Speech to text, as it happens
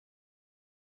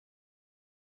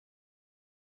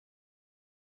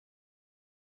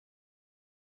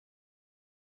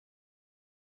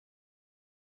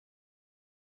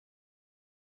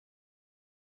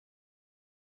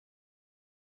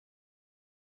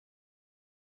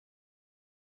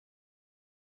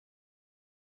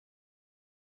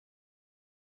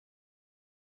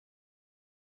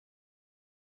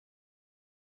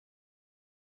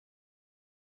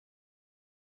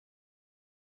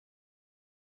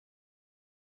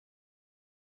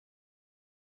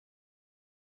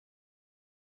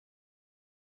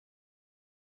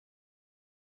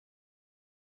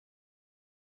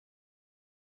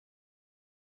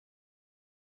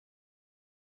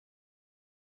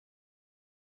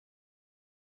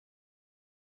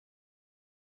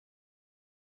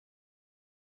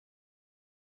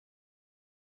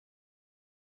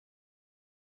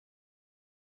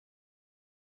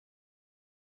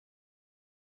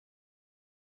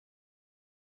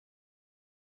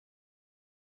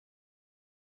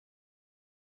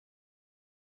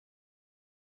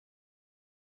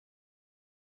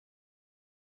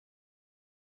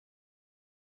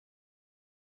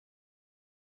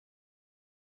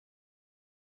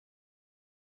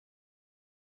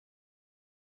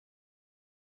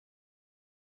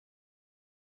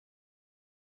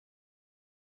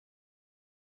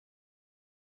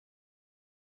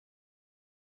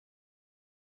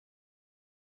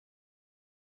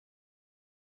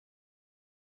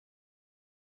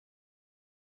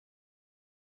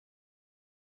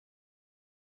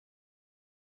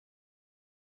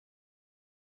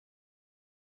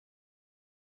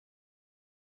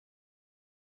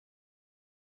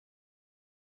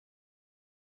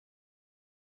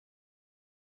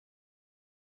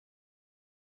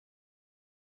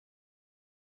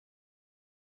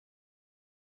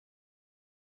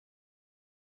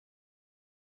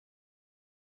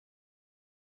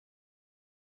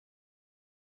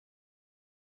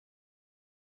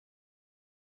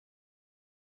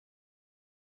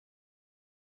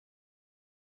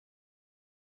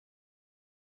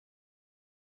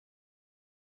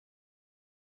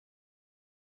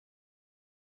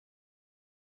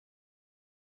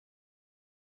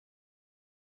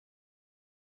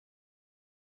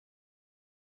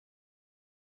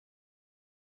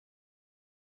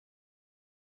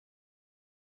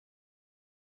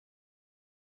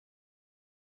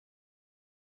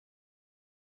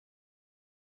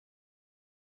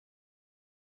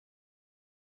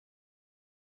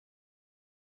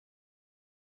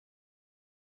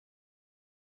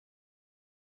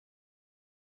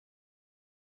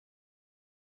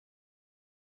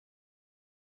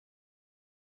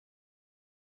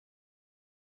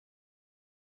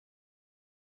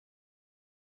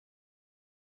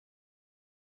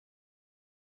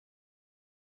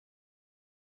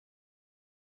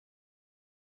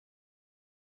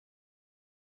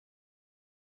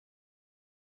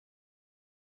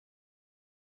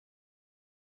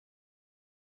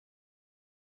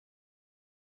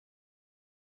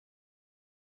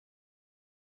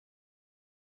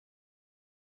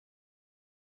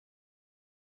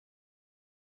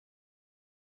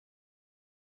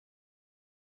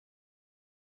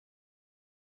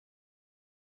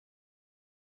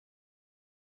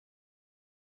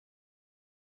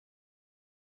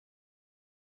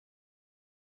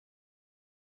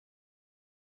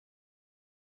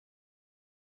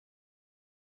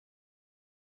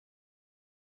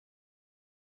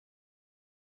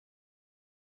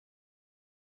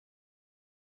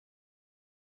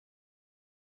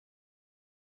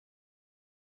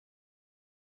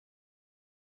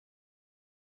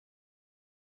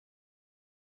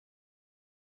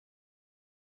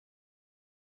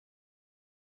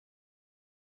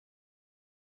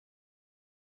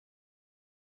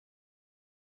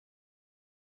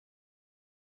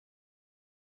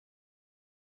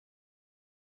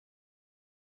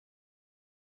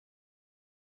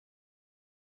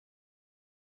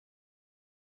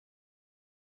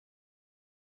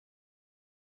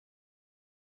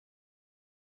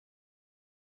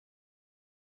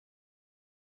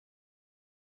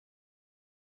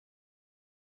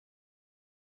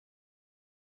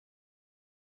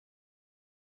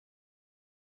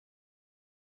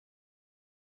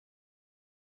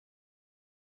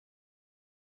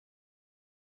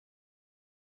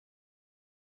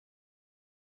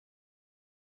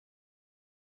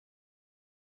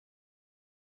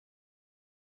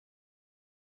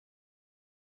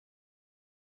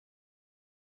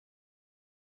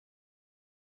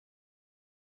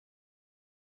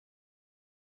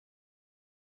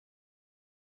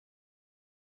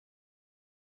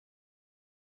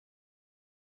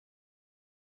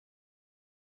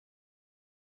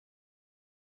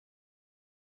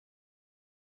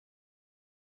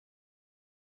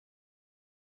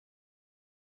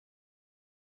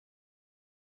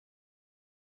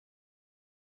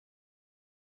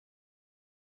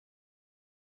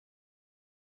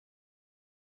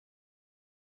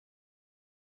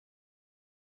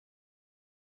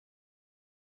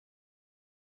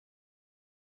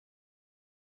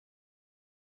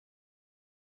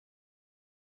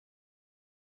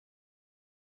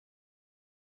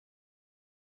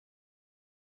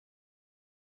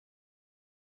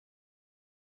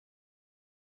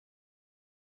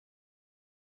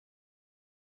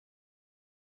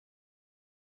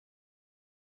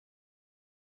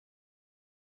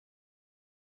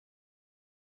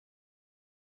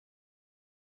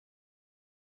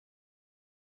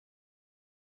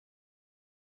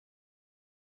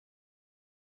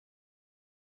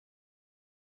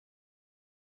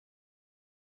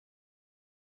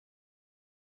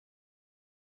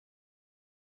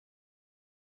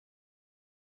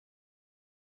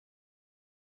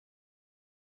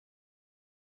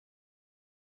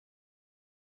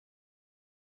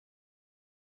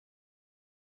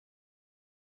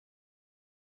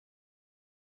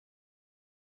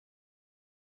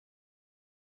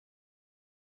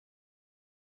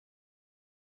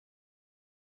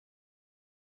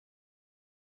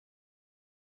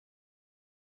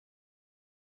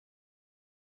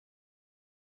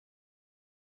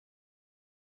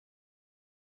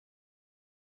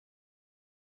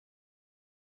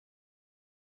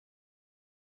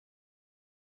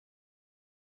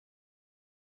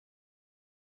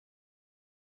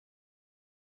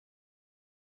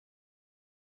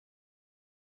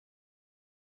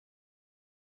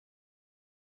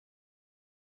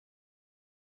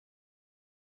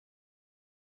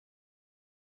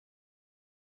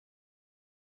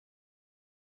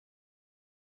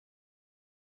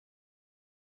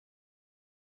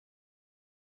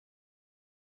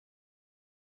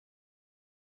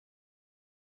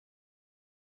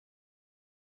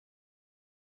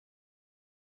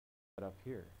Up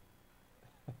here.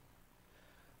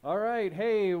 All right.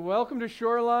 Hey, welcome to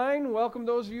Shoreline. Welcome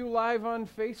those of you live on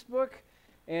Facebook.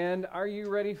 And are you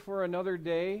ready for another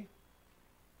day?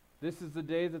 This is the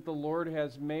day that the Lord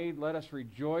has made. Let us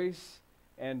rejoice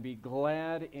and be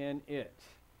glad in it.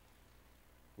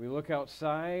 We look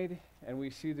outside and we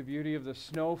see the beauty of the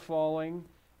snow falling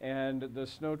and the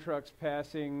snow trucks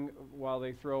passing while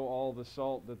they throw all the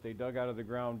salt that they dug out of the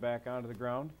ground back onto the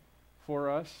ground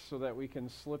for us so that we can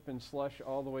slip and slush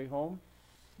all the way home.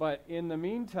 But in the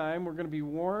meantime, we're going to be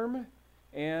warm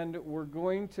and we're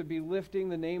going to be lifting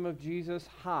the name of Jesus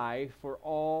high for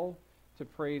all to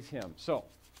praise him. So,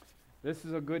 this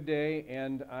is a good day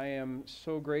and I am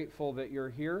so grateful that you're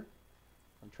here.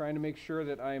 I'm trying to make sure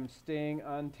that I am staying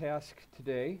on task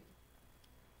today.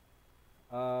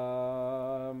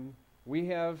 We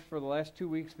have, for the last 2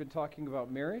 weeks, been talking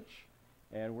about marriage,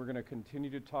 and we're going to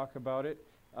continue to talk about it.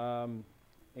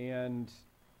 And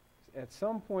at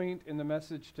some point in the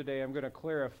message today, I'm going to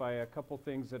clarify a couple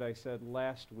things that I said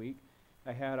last week.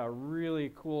 I had a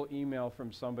really cool email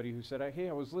from somebody who said, hey,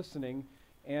 I was listening,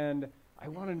 and I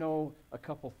want to know a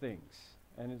couple things.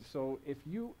 And so if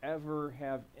you ever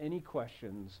have any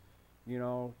questions,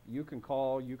 you can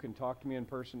call, you can talk to me in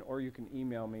person, or you can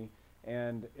email me.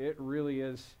 And it really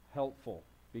is helpful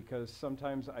because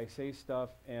sometimes I say stuff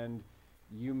and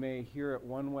you may hear it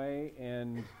one way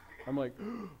and I'm like,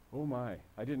 oh my,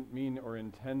 I didn't mean or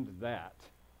intend that.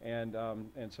 And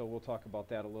so we'll talk about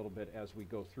that a little bit as we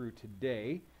go through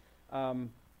today.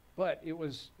 But it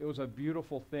was a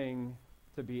beautiful thing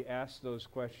to be asked those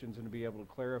questions and to be able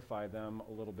to clarify them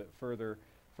a little bit further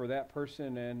for that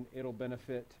person, and it'll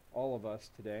benefit all of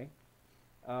us today.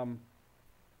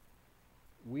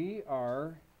 We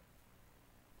are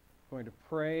going to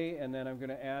pray, and then I'm going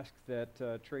to ask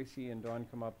that Tracy and Dawn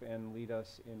come up and lead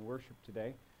us in worship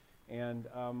today. And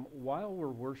while we're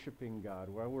worshiping God,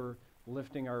 while we're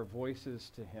lifting our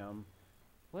voices to him,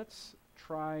 let's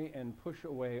try and push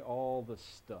away all the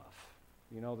stuff.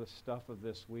 The stuff of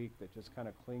this week that just kind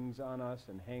of clings on us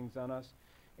and hangs on us.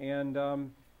 And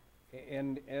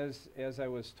as I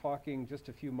was talking just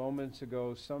a few moments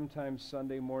ago, sometimes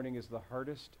Sunday morning is the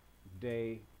hardest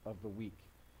day of the week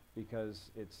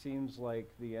because it seems like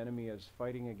the enemy is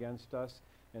fighting against us,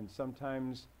 and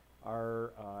sometimes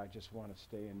our I just want to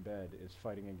stay in bed is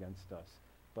fighting against us.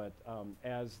 But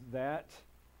as that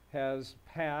has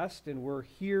passed and we're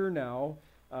here now,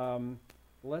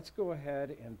 let's go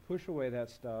ahead and push away that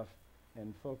stuff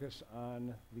and focus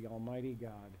on the Almighty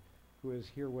God who is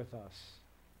here with us,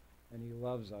 and he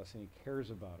loves us and he cares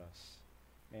about us,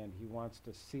 and he wants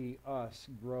to see us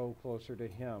grow closer to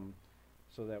him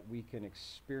so that we can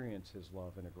experience his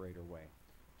love in a greater way.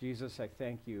 Jesus, I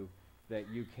thank you that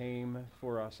you came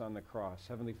for us on the cross.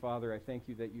 Heavenly Father, I thank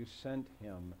you that you sent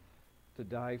him to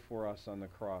die for us on the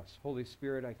cross. Holy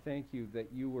Spirit, I thank you that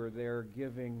you were there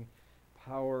giving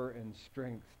power and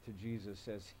strength to Jesus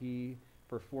as he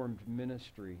performed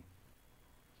ministry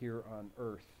here on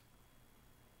earth.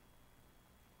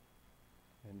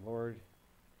 And Lord,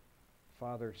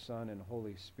 Father, Son, and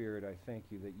Holy Spirit, I thank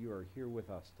you that you are here with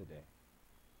us today.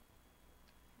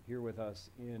 Here with us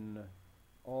in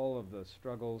all of the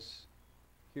struggles,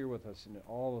 here with us in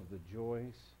all of the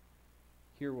joys,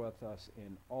 here with us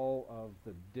in all of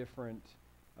the different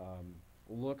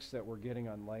looks that we're getting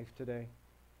on life today.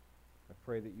 I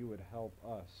pray that you would help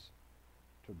us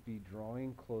to be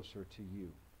drawing closer to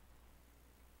you.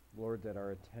 Lord, that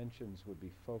our attentions would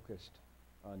be focused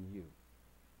on you.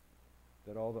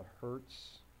 That all the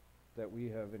hurts that we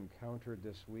have encountered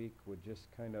this week would just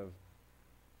kind of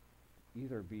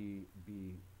either be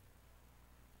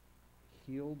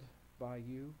healed by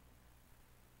you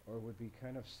or would be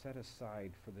kind of set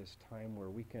aside for this time where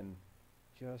we can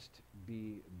just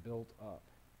be built up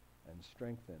and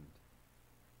strengthened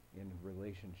in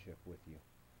relationship with you.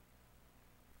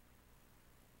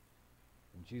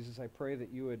 And Jesus, I pray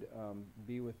that you would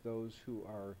be with those who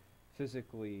are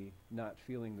physically not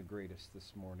feeling the greatest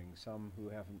this morning, some who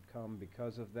haven't come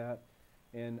because of that,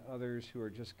 and others who are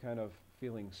just kind of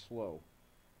feeling slow.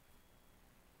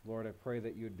 Lord, I pray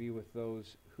that you would be with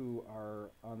those who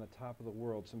are on the top of the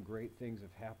world. Some great things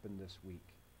have happened this week,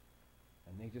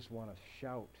 and they just want to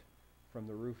shout from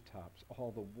the rooftops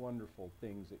all the wonderful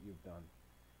things that you've done.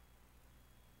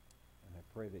 And I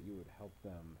pray that you would help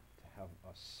them to have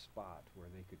a spot where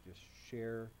they could just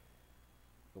share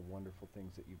the wonderful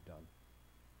things that you've done.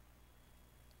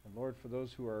 And Lord, for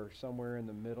those who are somewhere in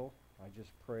the middle, I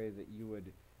just pray that you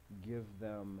would give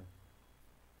them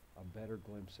a better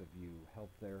glimpse of you. Help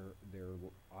their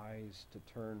eyes to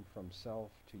turn from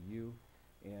self to you,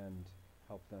 and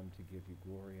help them to give you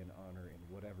glory and honor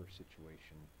in whatever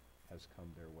situation has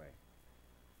come their way.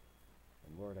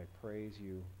 And Lord, I praise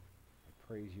you. I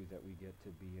praise you that we get to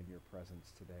be in your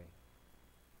presence today.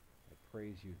 I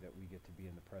praise you that we get to be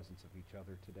in the presence of each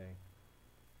other today.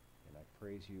 And I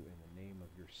praise you in the name of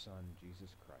your Son,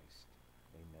 Jesus Christ.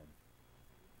 Amen.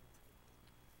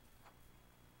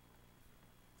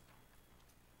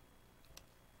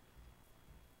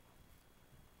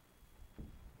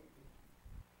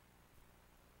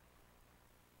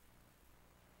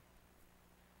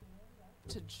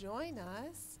 To join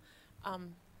us,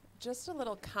 just a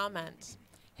little comment.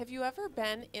 Have you ever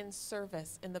been in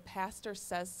service and the pastor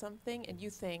says something and you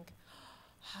think,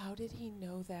 how did he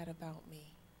know that about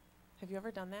me? Have you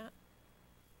ever done that?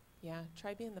 Yeah,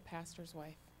 try being the pastor's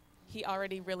wife. He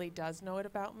already really does know it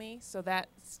about me, so that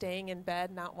staying in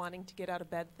bed, not wanting to get out of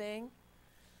bed thing,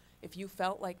 if you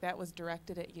felt like that was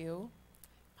directed at you,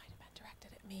 it might have been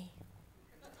directed at me.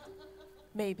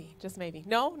 Maybe, just maybe.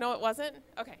 No, it wasn't?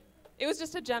 Okay. It was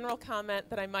just a general comment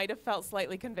that I might have felt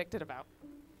slightly convicted about.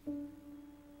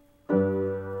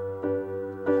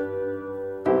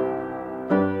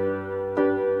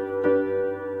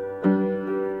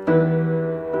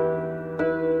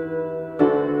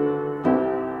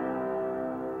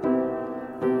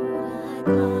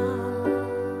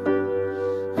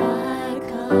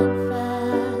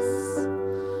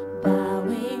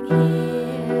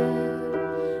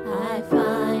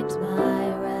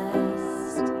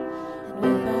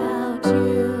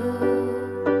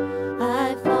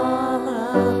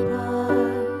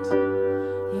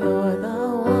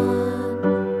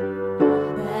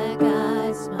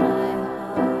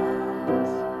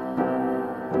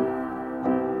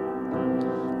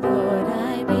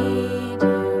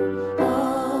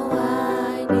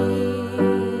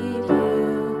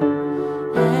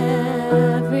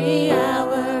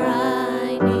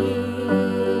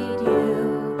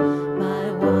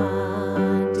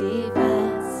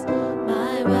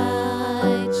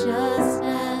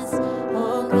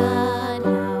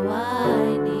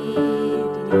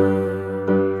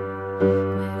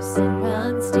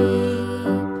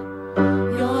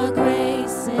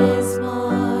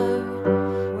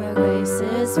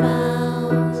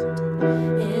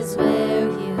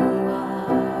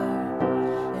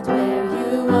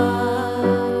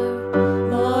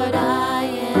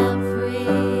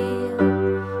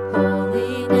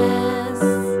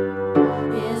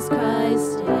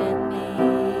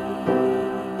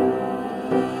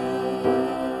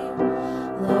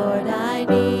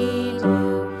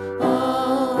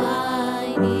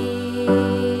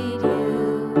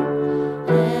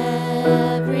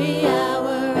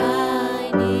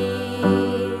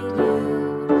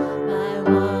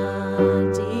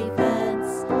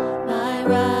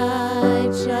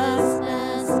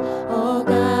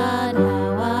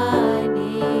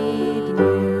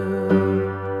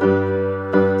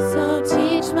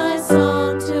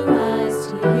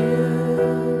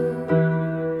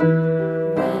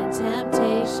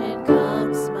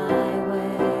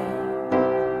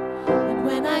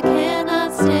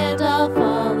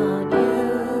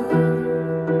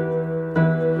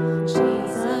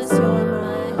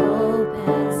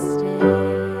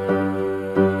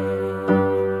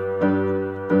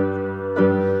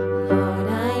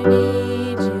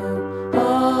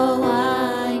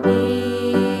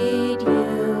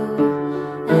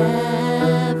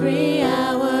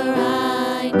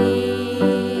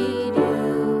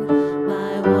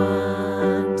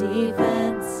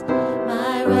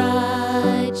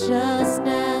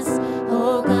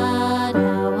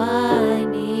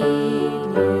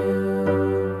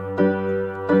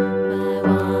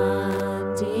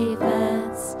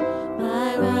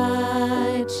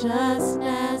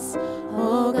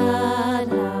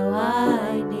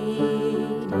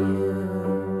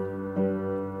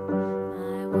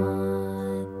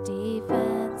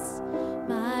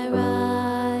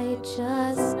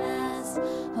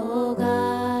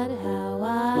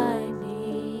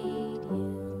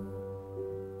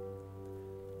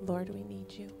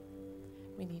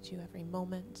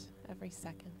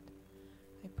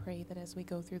 As we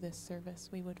go through this service,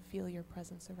 we would feel your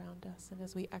presence around us. And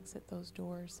as we exit those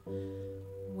doors,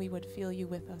 we would feel you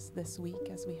with us this week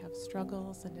as we have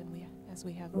struggles and as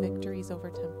we have victories over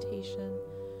temptation.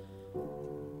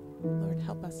 Lord,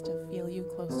 help us to feel you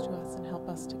close to us and help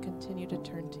us to continue to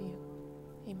turn to you.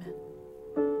 Amen.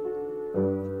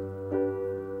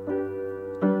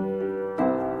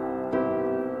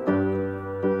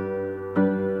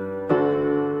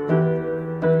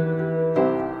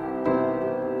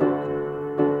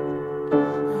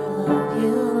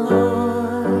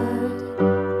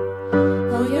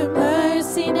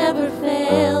 Never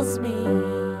fails me,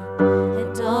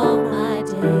 and all my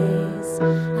days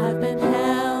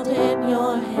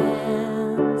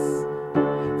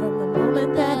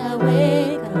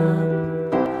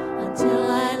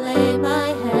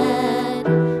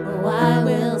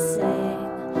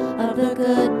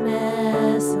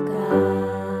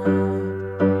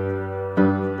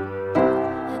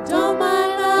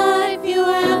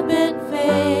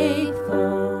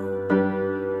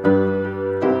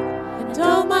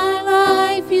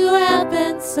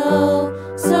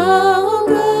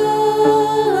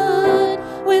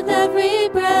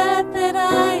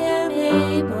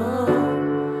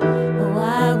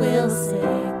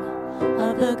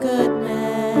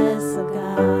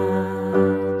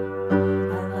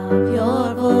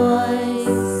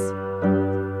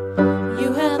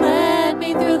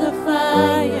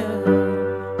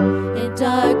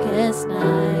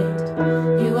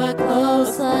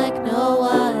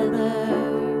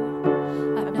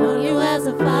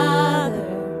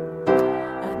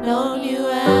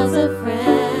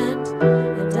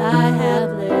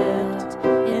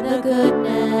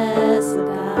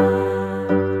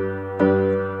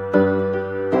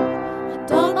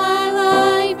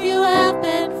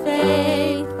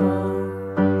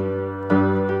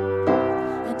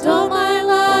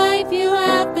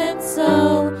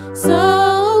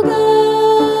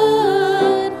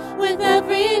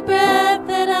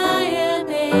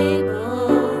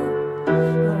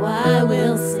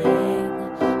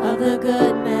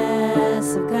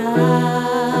of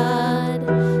God.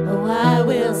 Oh, I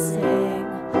will sing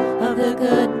of the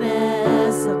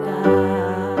goodness of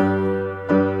God.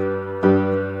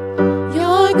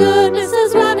 Your goodness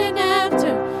is running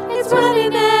after, it's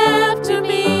running after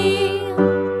me.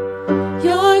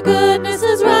 Your goodness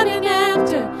is running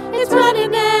after, it's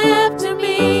running after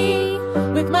me.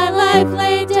 With my life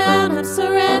laid down, I'm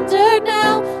surrendered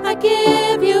now. I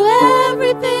give you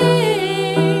everything.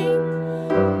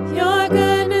 Your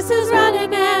goodness is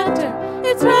running after,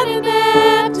 it's running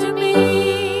after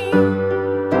me.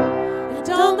 And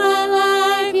all my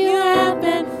life you have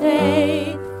been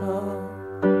faithful.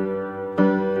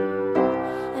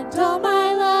 And all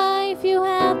my life you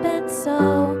have been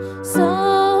so,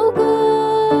 so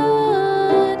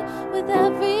good. With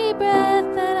every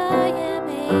breath that I am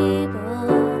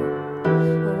able,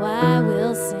 oh, I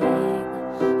will sing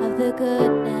of the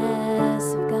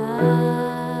goodness of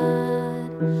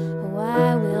God. Oh,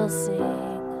 I will sing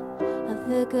of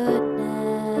the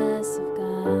goodness of God.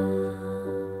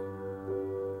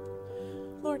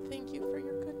 Lord, thank you for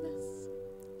your goodness.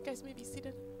 You guys may be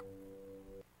seated.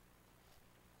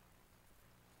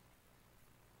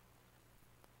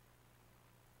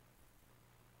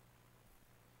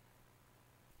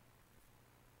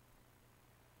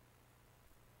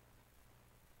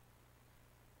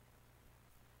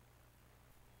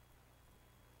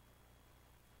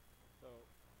 So,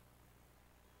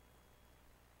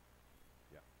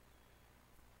 yeah.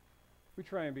 We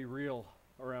try and be real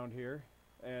around here,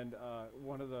 and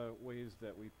one of the ways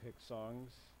that we pick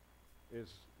songs is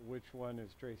which one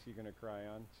is Tracy going to cry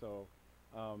on. So,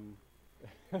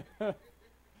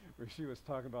 she was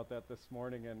talking about that this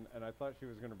morning, and I thought she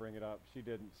was going to bring it up. She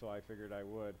didn't, so I figured I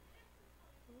would.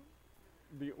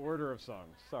 The order of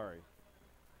songs, sorry.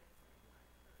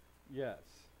 Yes.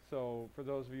 So for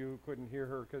those of you who couldn't hear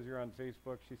her because you're on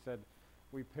Facebook, she said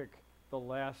we pick the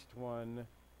last one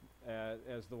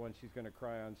as the one she's going to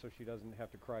cry on, so she doesn't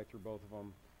have to cry through both of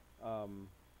them.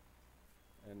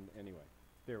 And anyway,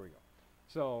 there we go.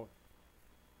 So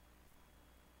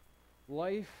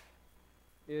life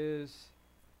is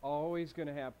always going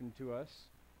to happen to us.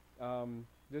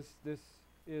 This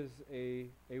is a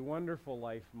wonderful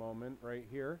life moment right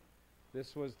here.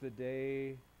 This was the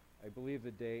day, I believe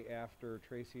the day after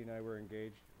Tracy and I were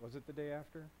engaged. Was it the day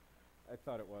after? I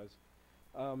thought it was.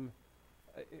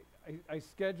 I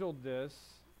scheduled this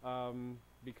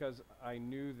because I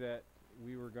knew that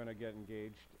we were going to get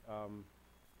engaged,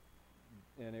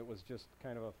 and it was just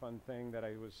kind of a fun thing that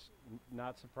I was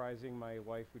not surprising my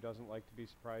wife, who doesn't like to be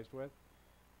surprised with.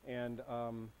 And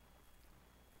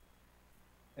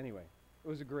anyway, it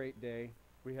was a great day.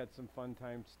 We had some fun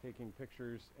times taking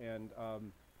pictures, and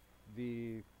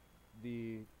the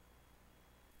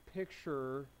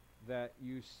picture that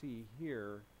you see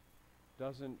here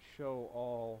doesn't show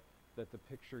all that the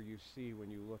picture you see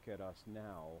when you look at us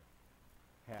now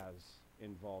has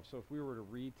involved. So if we were to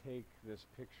retake this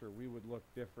picture, we would look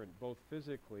different, both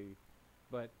physically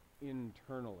but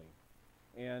internally.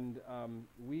 And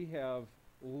we have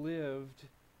lived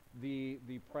the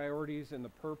priorities and the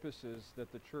purposes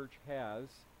that the church has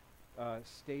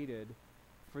stated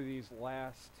for these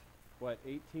last,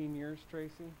 18 years,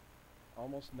 Tracy?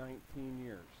 Almost 19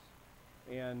 years.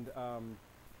 And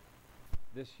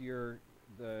this year,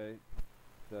 the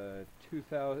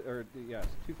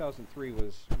 2003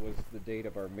 was the date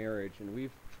of our marriage, and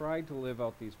we've tried to live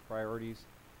out these priorities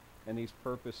and these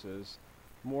purposes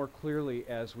more clearly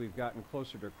as we've gotten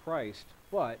closer to Christ.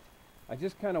 But I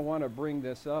just kind of want to bring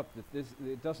this up, that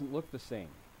it doesn't look the same,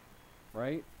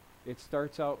 right? It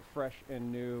starts out fresh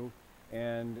and new,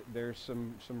 and there's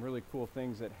some really cool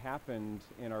things that happened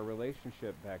in our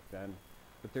relationship back then.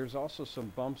 But there's also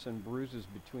some bumps and bruises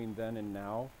between then and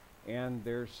now, and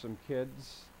there's some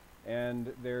kids,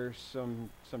 and there's some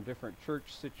different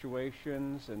church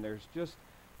situations, and there's just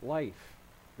life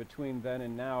between then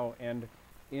and now. And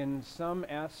in some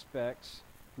aspects,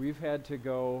 we've had to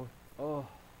go, oh,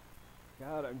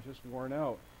 God, I'm just worn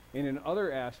out. And in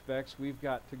other aspects, we've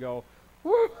got to go,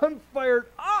 whoo, I'm fired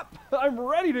up. I'm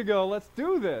ready to go. Let's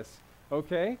do this,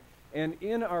 okay? And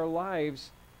in our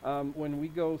lives, when we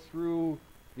go through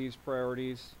these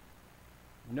priorities,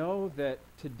 know that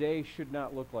today should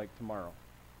not look like tomorrow.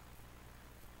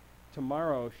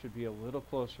 Tomorrow should be a little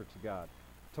closer to God.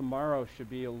 Tomorrow should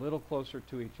be a little closer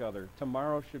to each other.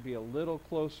 Tomorrow should be a little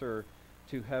closer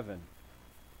to heaven.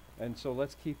 And so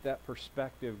let's keep that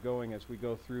perspective going as we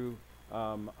go through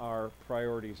our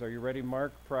priorities. Are you ready,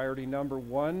 Mark? Priority number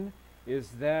 1 is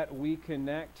that we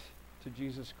connect to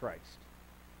Jesus Christ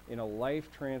in a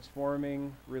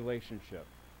life-transforming relationship.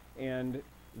 And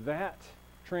that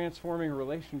transforming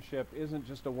relationship isn't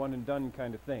just a one and done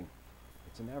kind of thing.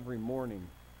 It's an every morning.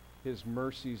 His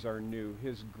mercies are new.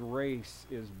 His grace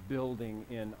is building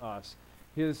in us.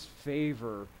 His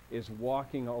favor is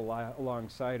walking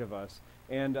alongside of us.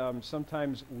 And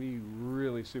sometimes we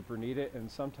really super need it, and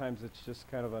sometimes it's just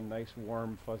kind of a nice,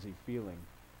 warm, fuzzy feeling.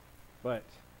 But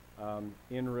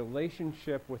in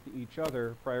relationship with each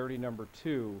other, priority number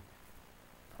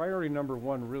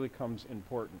one really comes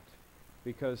important,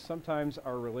 because sometimes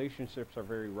our relationships are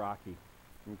very rocky,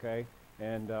 okay?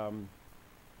 And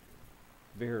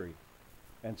very.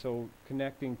 And so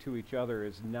connecting to each other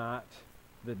is not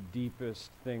the deepest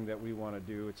thing that we want to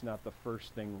do. It's not the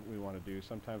first thing we want to do.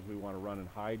 Sometimes we want to run and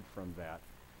hide from that.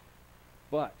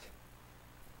 But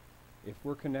if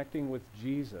we're connecting with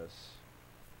Jesus,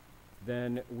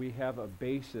 then we have a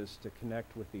basis to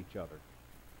connect with each other.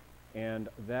 And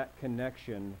that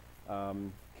connection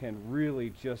can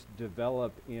really just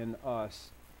develop in us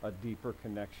a deeper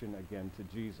connection again to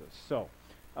Jesus. So,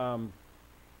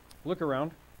 look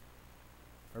around.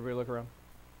 Everybody look around.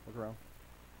 Look around.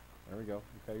 There we go.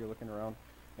 Okay, you're looking around.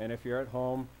 And if you're at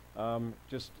home,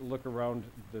 just look around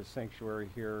the sanctuary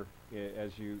here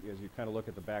as you kind of look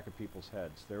at the back of people's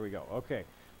heads. There we go. Okay.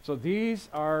 So these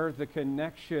are the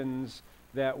connections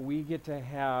that we get to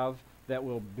have that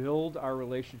will build our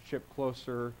relationship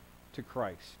closer to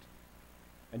Christ.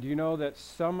 And do you know that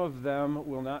some of them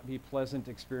will not be pleasant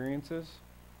experiences?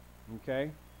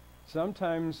 Okay?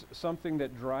 Sometimes something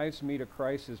that drives me to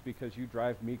Christ is because you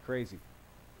drive me crazy.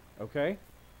 Okay?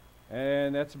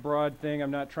 And that's a broad thing.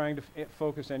 I'm not trying to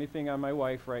focus anything on my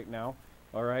wife right now,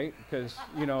 all right? Because,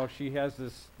 you know, she has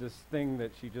this thing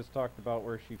that she just talked about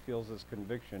where she feels this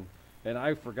conviction. And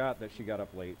I forgot that she got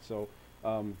up late. So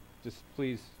just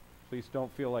please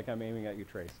don't feel like I'm aiming at you,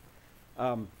 Trace.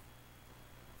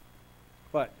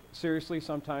 But seriously,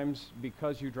 sometimes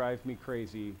because you drive me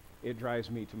crazy, it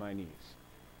drives me to my knees.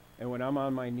 And when I'm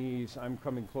on my knees, I'm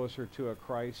coming closer to a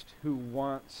Christ who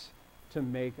wants to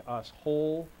make us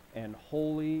whole and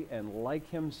holy and like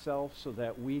himself so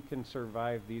that we can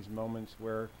survive these moments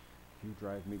where you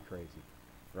drive me crazy,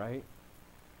 right?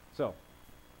 So,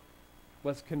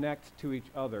 let's connect to each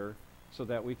other so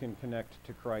that we can connect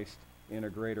to Christ in a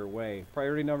greater way.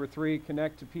 Priority number 3,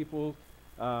 connect to people,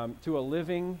 to a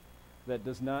living that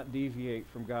does not deviate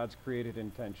from God's created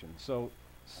intention. So,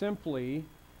 simply,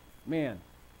 man,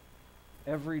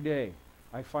 every day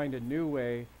I find a new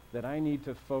way that I need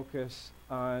to focus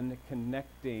on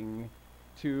connecting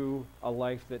to a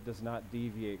life that does not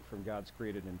deviate from God's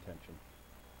created intention.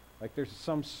 Like there's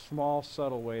some small,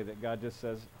 subtle way that God just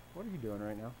says, what are you doing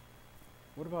right now?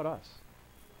 What about us?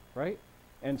 Right?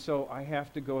 And so I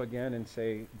have to go again and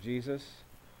say, Jesus,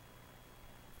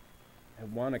 I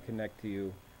want to connect to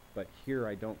you, but here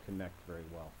I don't connect very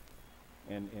well.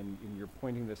 And you're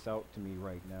pointing this out to me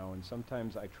right now, and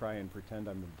sometimes I try and pretend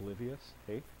I'm oblivious,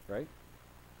 hey, right?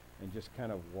 And just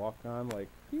kind of walk on like,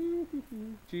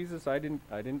 Jesus, I didn't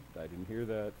hear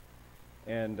that.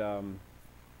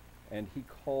 And he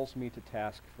calls me to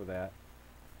task for that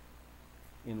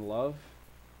in love,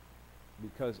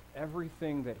 because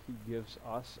everything that he gives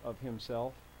us of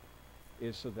himself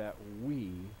is so that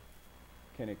we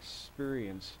can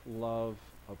experience love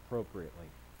appropriately.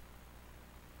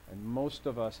 And most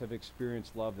of us have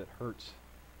experienced love that hurts,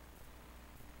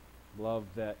 love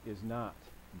that is not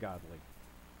godly,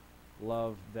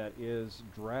 love that is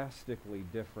drastically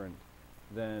different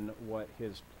than what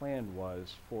his plan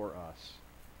was for us.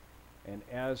 And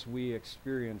as we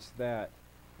experience that,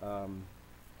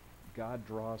 God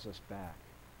draws us back.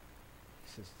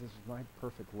 He says, this is my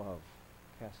perfect love.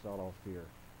 Cast out all fear.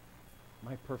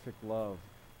 My perfect love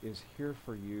is here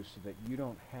for you so that you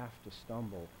don't have to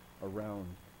stumble around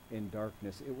in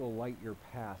darkness. It will light your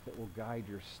path. It will guide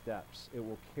your steps. It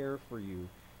will care for you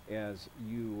as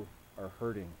you are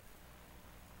hurting.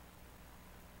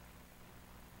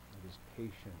 It is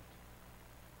patient.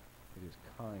 It is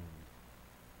kind.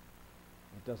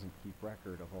 It doesn't keep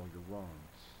record of all your wrongs.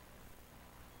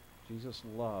 Jesus'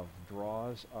 love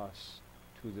draws us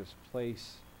to this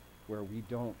place where we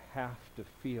don't have to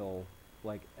feel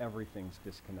like everything's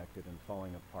disconnected and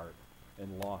falling apart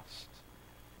and lost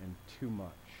and too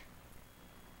much.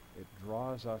 It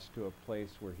draws us to a place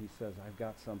where he says, I've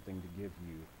got something to give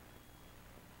you.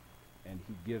 And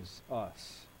he gives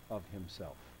us of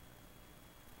himself.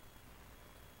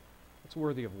 That's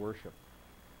worthy of worship.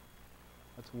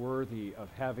 That's worthy of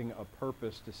having a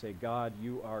purpose to say, God,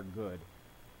 you are good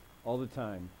all the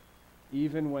time.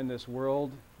 Even when this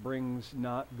world brings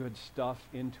not good stuff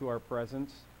into our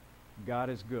presence, God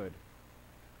is good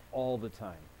all the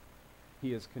time.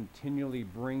 He is continually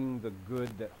bringing the good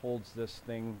that holds this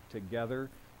thing together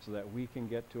so that we can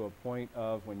get to a point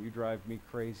of when you drive me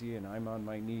crazy and I'm on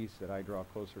my knees, that I draw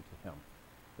closer to him.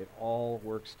 It all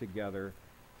works together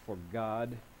for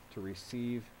God to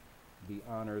receive the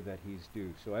honor that he's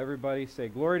due. So everybody say,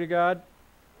 glory to God.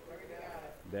 Glory to God.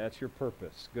 That's your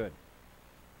purpose. Good.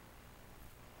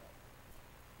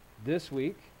 This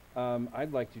week,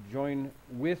 I'd like to join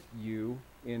with you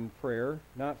in prayer,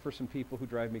 not for some people who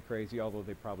drive me crazy, although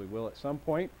they probably will at some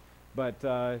point, but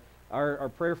our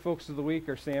prayer folks of the week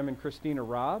are Sam and Christina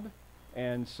Robb.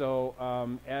 And so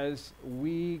as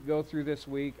we go through this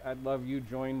week, I'd love you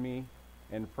join me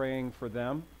in praying for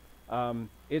them.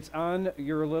 It's on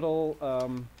your little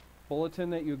bulletin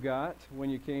that you got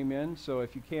when you came in, so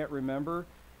if you can't remember,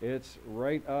 it's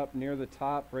right up near the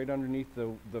top, right underneath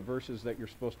the verses that you're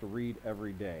supposed to read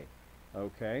every day.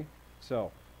 Okay?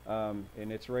 So, and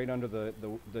it's right under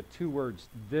the two words,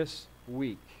 this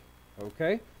week.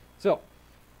 Okay? So,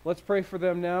 let's pray for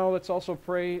them now. Let's also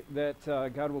pray that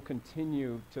God will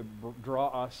continue to draw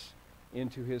us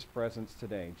into his presence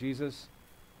today. Jesus,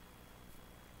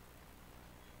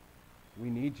 we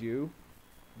need you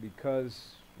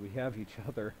because we have each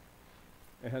other,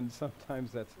 and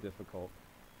sometimes that's difficult.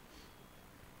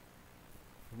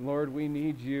 Lord, we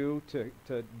need you to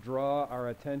draw our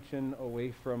attention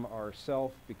away from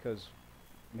ourselves because,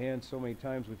 man, so many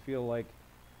times we feel like,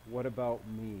 what about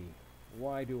me?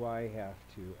 Why do I have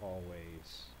to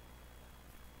always?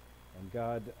 And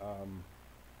God,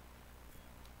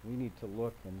 we need to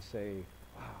look and say,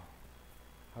 wow,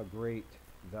 how great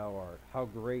thou art. How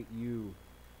great you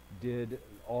did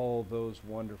all those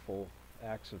wonderful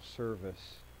acts of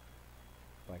service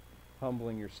by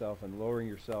humbling yourself and lowering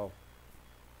yourself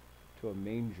to a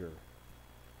manger,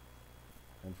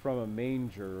 and from a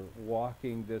manger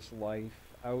walking this life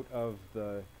out of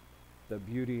the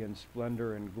beauty and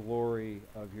splendor and glory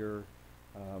of your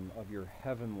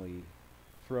heavenly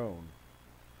throne.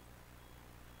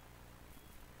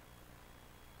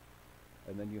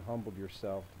 And then you humbled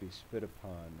yourself to be spit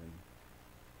upon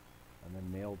and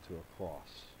then nailed to a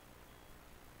cross,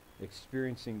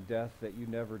 experiencing death that you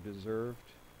never deserved,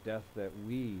 death that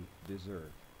we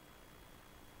deserved,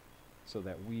 so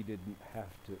that we didn't have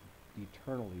to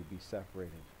eternally be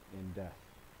separated in death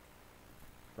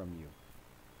from you.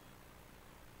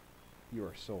 You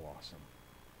are so awesome.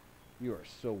 You are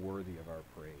so worthy of our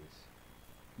praise.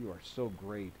 You are so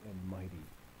great and mighty.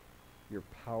 Your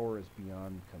power is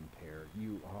beyond compare.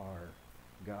 You are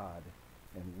God,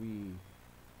 and we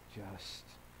just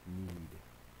need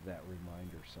that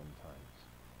reminder sometimes.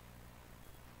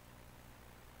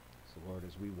 So Lord,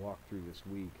 as we walk through this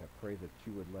week, I pray that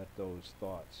you would let those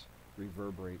thoughts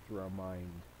reverberate through our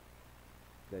mind,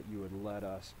 that you would let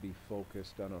us be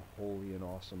focused on a holy and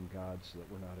awesome God so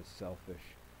that we're not as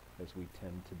selfish as we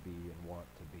tend to be and want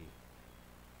to be.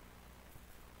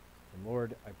 And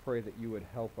Lord, I pray that you would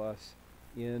help us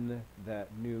in that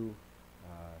new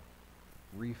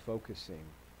refocusing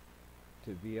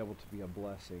to be able to be a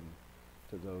blessing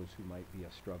to those who might be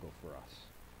a struggle for us.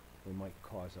 They might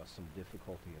cause us some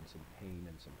difficulty and some pain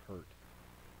and some hurt.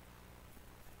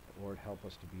 But Lord, help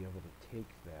us to be able to take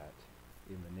that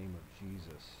in the name of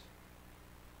Jesus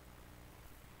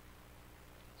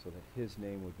so that his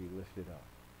name would be lifted up.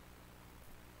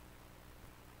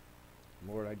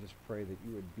 Lord, I just pray that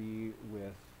you would be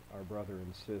with our brother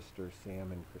and sister,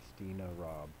 Sam and Christina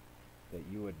Robb, that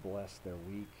you would bless their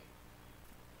week,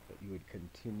 that you would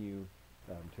continue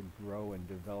to grow and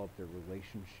develop their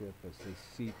relationship as they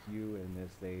seek you and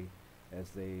as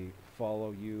they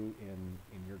follow you in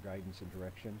your guidance and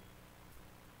direction.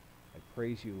 I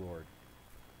praise you, Lord,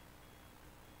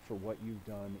 for what you've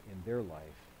done in their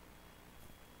life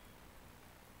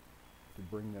to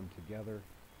bring them together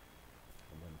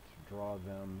and then to draw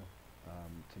them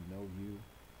to know you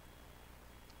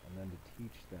and then to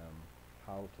teach them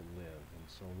how to live. And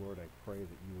so, Lord, I pray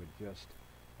that you would just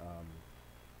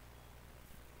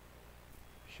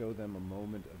show them a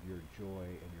moment of your joy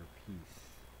and your peace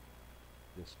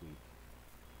this week.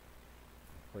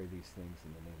 I pray these things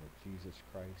in the name of Jesus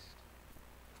Christ.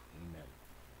 Amen.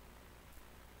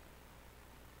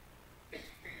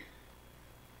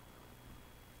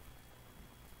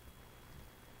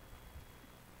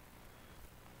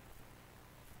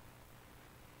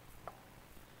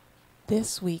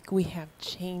 This week we have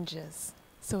changes,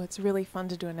 so it's really fun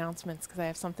to do announcements because I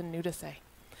have something new to say.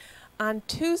 On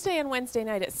Tuesday and Wednesday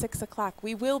night at 6 o'clock,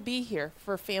 we will be here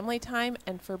for family time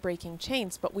and for Breaking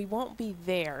Chains, but we won't be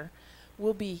there.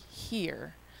 We'll be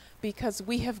here because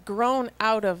we have grown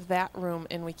out of that room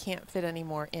and we can't fit any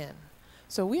more in.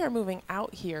 So we are moving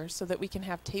out here so that we can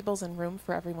have tables and room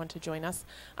for everyone to join us.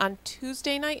 On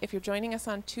Tuesday night, if you're joining us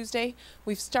on Tuesday,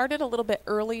 we've started a little bit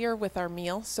earlier with our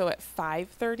meal. So at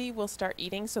 5:30, we'll start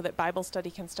eating so that Bible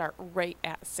study can start right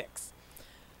at 6.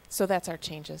 So that's our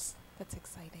changes. That's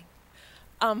exciting.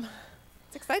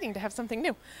 It's exciting to have something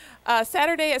new.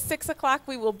 Saturday at 6 o'clock,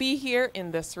 we will be here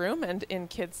in this room and in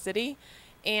Kids City.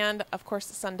 And, of course,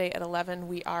 Sunday at 11,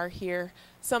 we are here.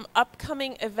 Some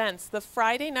upcoming events. The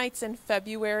Friday nights in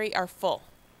February are full.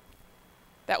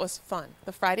 That was fun.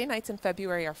 The Friday nights in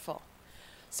February are full.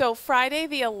 So Friday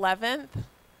the 11th,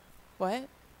 what?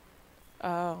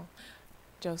 Oh,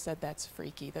 Joe said that's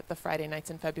freaky, that the Friday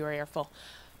nights in February are full.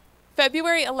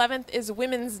 February 11th is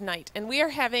Women's Night, and we are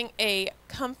having a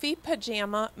comfy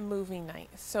pajama movie night.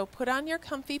 So put on your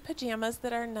comfy pajamas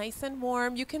that are nice and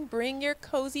warm. You can bring your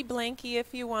cozy blankie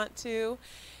if you want to,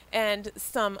 and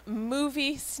some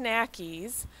movie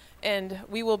snackies, and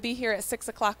we will be here at 6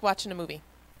 o'clock watching a movie.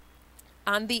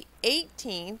 On the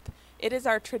 18th, it is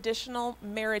our traditional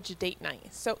marriage date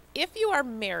night. So if you are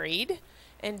married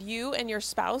and you and your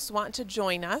spouse want to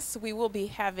join us, we will be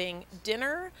having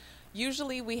dinner.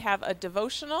 Usually we have a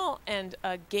devotional and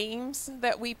games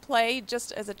that we play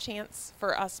just as a chance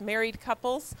for us married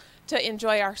couples to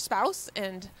enjoy our spouse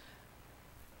and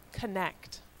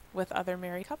connect with other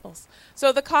married couples.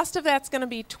 So the cost of that's going to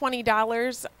be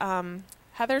 $20.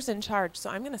 Heather's in charge, so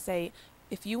I'm going to say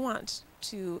if you want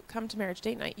to come to marriage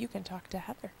date night, you can talk to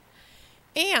Heather.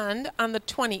 And on the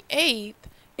 28th,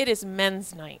 it is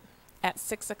men's night at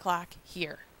 6 o'clock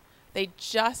here. They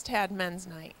just had men's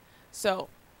night. So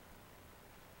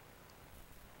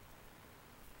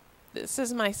this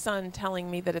is my son telling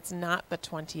me that it's not the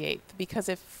 28th, because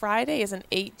if Friday is an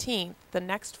 18th, the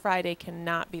next Friday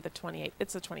cannot be the 28th.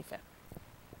 It's the 25th.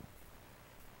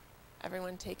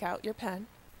 Everyone take out your pen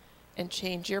and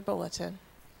change your bulletin.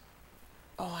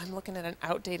 Oh, I'm looking at an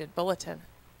outdated bulletin.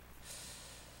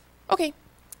 Okay,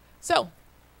 so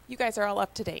you guys are all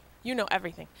up to date. You know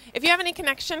everything. If you have any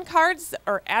connection cards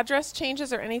or address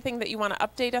changes or anything that you want to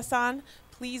update us on,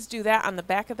 please do that on the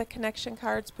back of the connection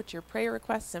cards. Put your prayer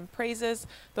requests and praises.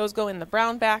 Those go in the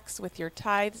brown backs with your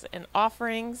tithes and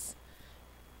offerings.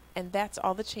 And that's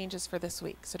all the changes for this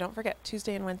week. So don't forget,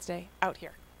 Tuesday and Wednesday out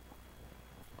here.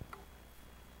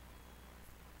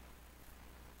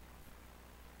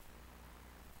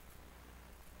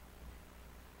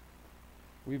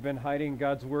 We've been hiding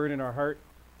God's word in our heart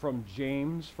from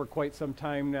James for quite some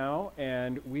time now,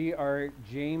 and we are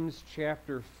James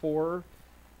chapter 4,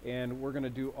 and we're going to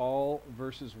do all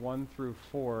verses 1 through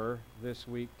 4 this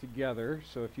week together.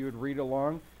 So if you would read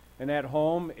along, and at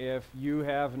home, if you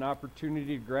have an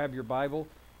opportunity to grab your Bible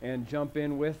and jump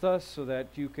in with us so that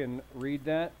you can read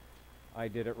that. I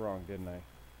did it wrong, didn't I?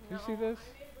 No, you see this?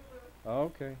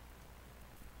 Okay.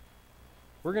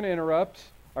 We're going to interrupt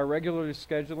our regularly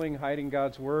scheduling Hiding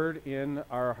God's Word in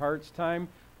our hearts time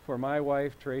for my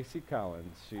wife, Tracy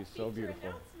Collins. She's so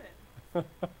beautiful.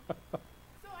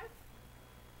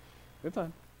 It's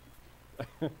on.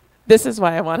 This is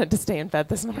why I wanted to stay in bed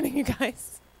this morning, you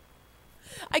guys.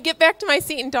 I get back to my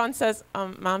seat and Dawn says,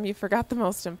 Mom, you forgot the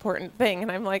most important thing.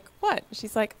 And I'm like, what?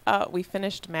 She's like, we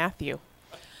finished Matthew.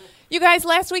 You guys,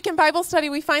 last week in Bible study,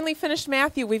 we finally finished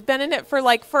Matthew. We've been in it for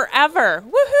like forever.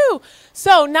 Woohoo!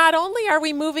 So not only are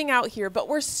we moving out here, but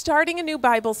we're starting a new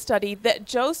Bible study that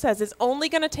Joe says is only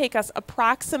going to take us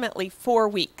approximately 4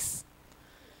 weeks.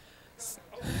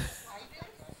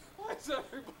 Why's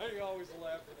everybody always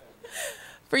laughing at me?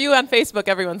 For you on Facebook,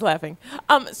 everyone's laughing.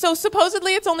 So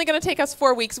supposedly it's only going to take us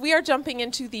 4 weeks. We are jumping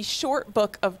into the short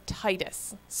book of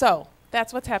Titus. So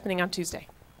that's what's happening on Tuesday.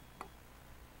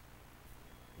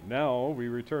 Now we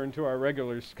return to our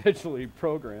regular scheduling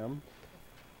program,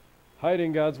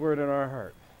 Hiding God's Word in Our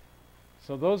Heart.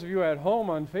 So those of you at home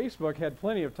on Facebook had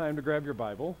plenty of time to grab your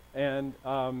Bible and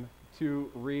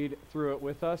to read through it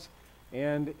with us.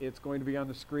 And it's going to be on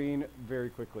the screen very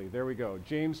quickly. There we go.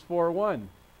 James 4:1.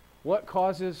 What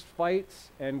causes fights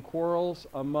and quarrels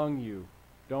among you?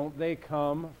 Don't they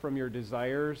come from your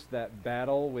desires that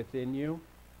battle within you?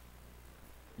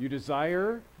 You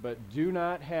desire, but do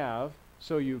not have.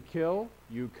 So you kill,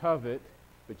 you covet,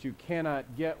 but you cannot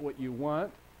get what you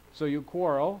want, so you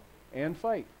quarrel and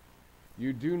fight.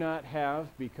 You do not have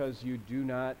because you do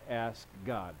not ask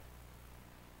God.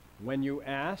 When you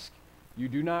ask, you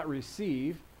do not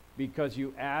receive because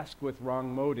you ask with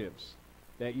wrong motives,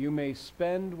 that you may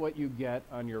spend what you get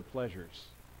on your pleasures.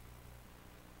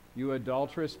 You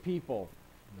adulterous people,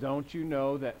 don't you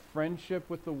know that friendship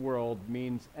with the world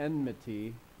means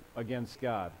enmity against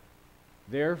God?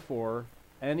 Therefore,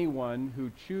 anyone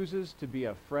who chooses to be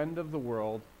a friend of the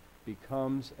world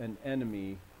becomes an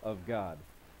enemy of God.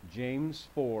 James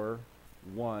 4,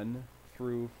 1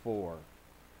 through 4.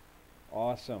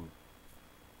 Awesome.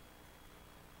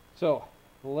 So,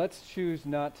 let's choose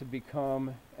not to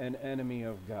become an enemy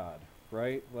of God,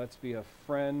 right? Let's be a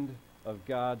friend of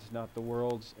God's, not the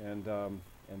world's, and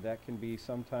that can be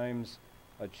sometimes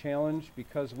a challenge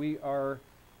because we are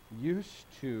used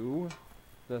to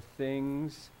the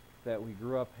things that we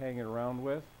grew up hanging around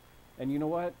with. And you know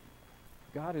what?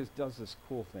 God does this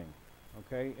cool thing,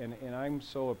 okay? And I'm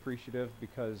so appreciative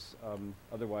because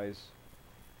otherwise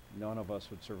none of us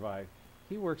would survive.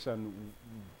 He works on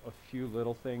a few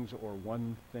little things or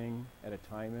one thing at a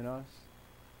time in us.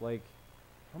 Like,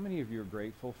 how many of you are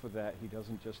grateful for that? He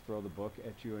doesn't just throw the book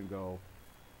at you and go,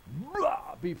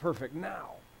 "Rah, be perfect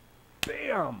now."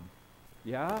 Bam!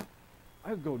 Yeah?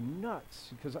 I would go nuts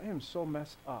because I am so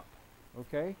messed up,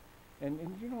 okay? And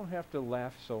you don't have to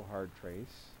laugh so hard,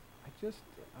 Trace.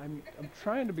 I'm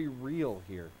trying to be real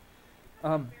here.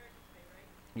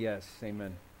 Yes,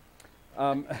 amen.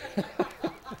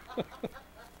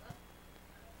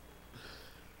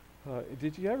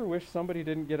 Did you ever wish somebody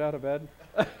didn't get out of bed?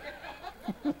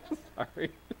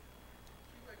 Sorry.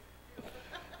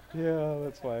 Yeah,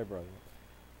 that's why I brought it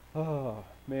up. Oh,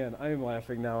 man, I am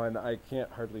laughing now, and I can't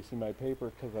hardly see my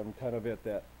paper because I'm kind of at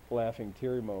that laughing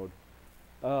teary mode.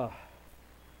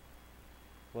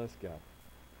 Bless God.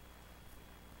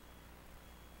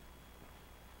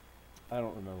 I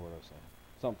don't remember what I was saying.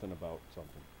 Something about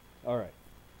something. All right.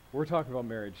 We're talking about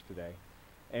marriage today.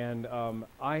 And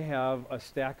I have a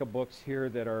stack of books here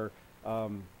that are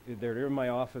they're in my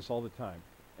office all the time.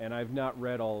 And I've not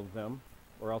read all of them,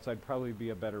 or else I'd probably be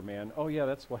a better man. Oh, yeah,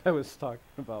 that's what I was talking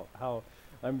about, how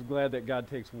I'm glad that God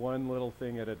takes one little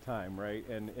thing at a time, right?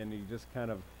 And he just kind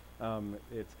of,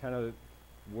 it's kind of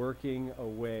working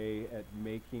away at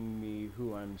making me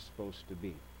who I'm supposed to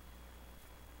be.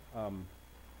 And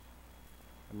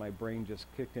my brain just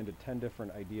kicked into 10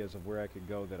 different ideas of where I could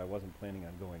go that I wasn't planning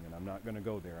on going, and I'm not going to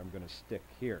go there. I'm going to stick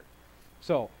here.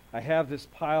 So I have this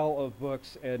pile of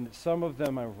books, and some of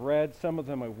them I've read, some of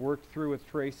them I've worked through with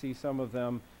Tracy, some of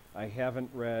them I haven't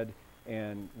read,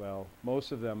 and, well,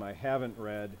 most of them I haven't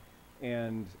read,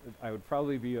 and I would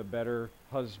probably be a better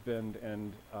husband,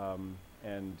 and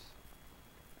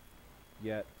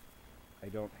yet I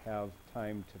don't have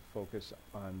time to focus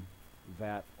on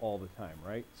that all the time,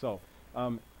 right? So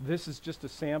this is just a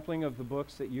sampling of the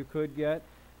books that you could get.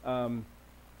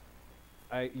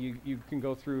 You can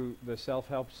go through the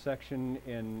self-help section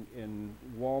in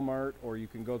Walmart, or you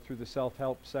can go through the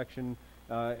self-help section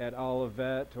at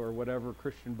Olivet or whatever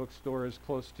Christian bookstore is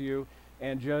close to you,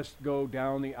 and just go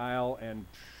down the aisle and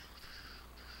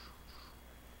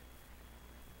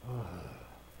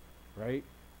right?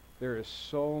 There is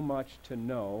so much to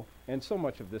know, and so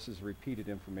much of this is repeated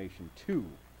information too,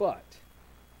 but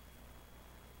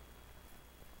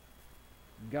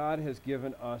God has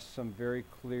given us some very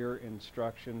clear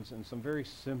instructions and some very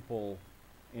simple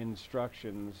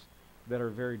instructions that are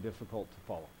very difficult to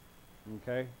follow.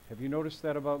 Okay? Have you noticed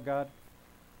that about God?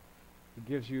 He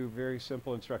gives you very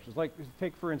simple instructions. Like,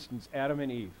 take for instance, Adam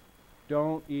and Eve.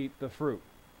 Don't eat the fruit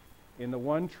in the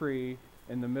one tree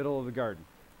in the middle of the garden.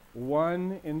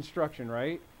 One instruction,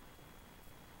 right?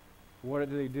 What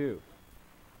do?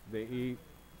 They eat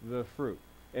the fruit.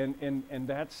 And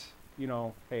that's, you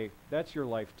know, hey, that's your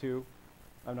life too.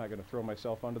 I'm not going to throw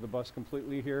myself under the bus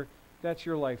completely here. That's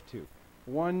your life too.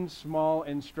 One small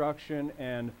instruction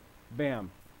and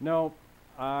bam. No,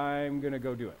 I'm going to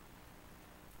go do it.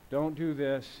 Don't do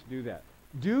this, do that.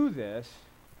 Do this,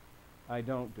 I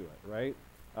don't do it, right?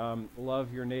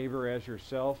 Love your neighbor as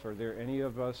yourself. Are there any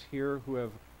of us here who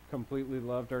have completely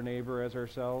loved our neighbor as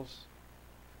ourselves?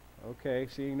 Okay,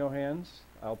 seeing no hands,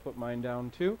 I'll put mine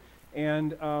down too.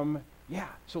 And yeah,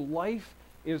 so life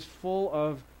is full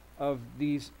of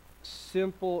these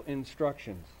simple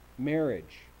instructions.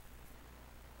 Marriage.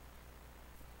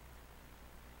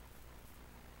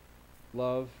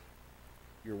 Love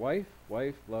your wife,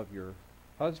 love your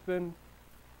husband,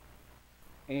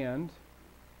 and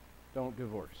don't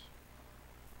divorce.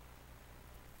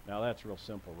 Now that's real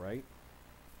simple, right?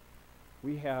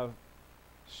 We have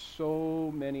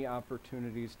so many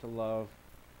opportunities to love,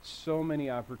 so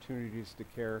many opportunities to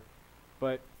care,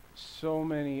 but so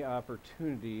many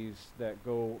opportunities that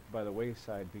go by the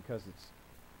wayside because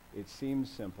it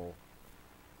seems simple.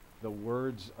 The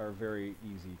words are very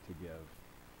easy to give.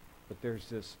 But there's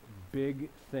this big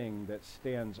thing that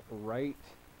stands right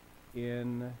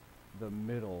in the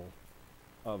middle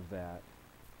of that,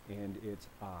 and it's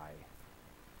I.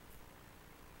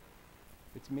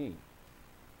 It's me.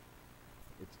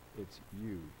 It's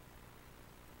you.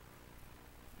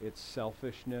 It's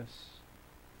selfishness.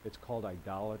 It's called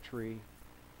idolatry.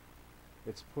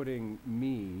 It's putting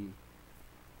me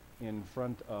in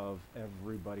front of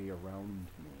everybody around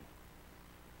me.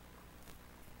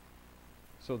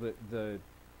 So the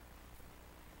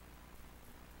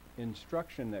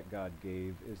instruction that God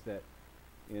gave is that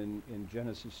in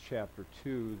Genesis chapter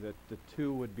 2, that the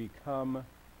two would become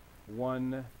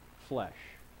one flesh.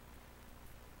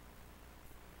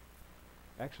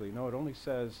 Actually, no, it only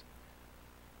says,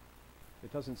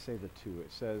 it doesn't say the two.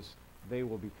 It says they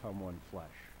will become one flesh.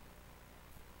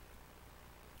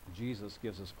 Jesus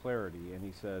gives us clarity, and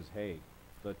he says, hey,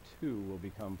 the two will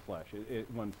become flesh,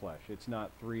 one flesh. It's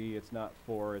not three, it's not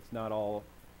four, it's not all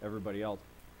everybody else.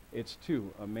 It's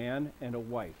two, a man and a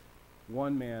wife.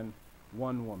 One man,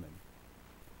 one woman.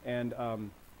 And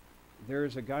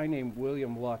there's a guy named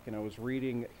William Luck, and I was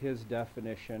reading his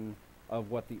definition of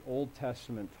what the Old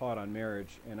Testament taught on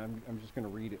marriage, and I'm just going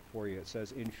to read it for you. It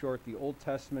says, in short, the Old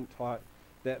Testament taught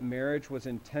that marriage was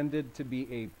intended to be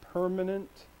a permanent,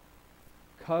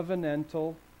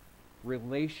 covenantal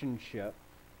relationship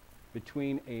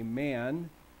between a man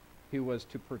who was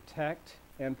to protect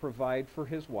and provide for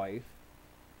his wife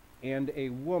and a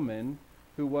woman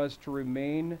who was to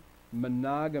remain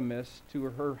monogamous to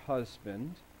her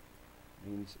husband,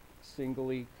 means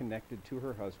singly connected to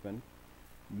her husband.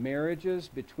 Marriages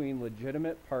between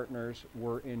legitimate partners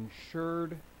were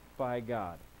insured by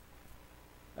God.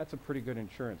 That's a pretty good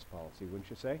insurance policy, wouldn't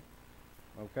you say?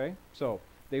 Okay, so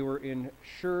they were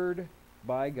insured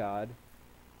by God,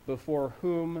 before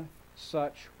whom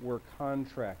such were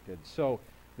contracted. So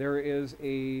there is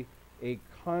a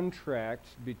contract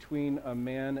between a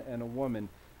man and a woman,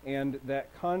 and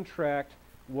that contract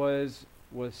was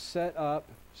set up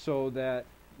so that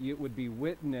it would be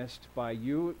witnessed by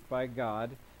you, by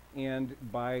God, and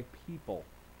by people.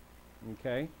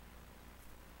 Okay?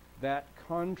 That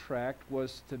contract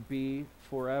was to be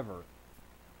forever.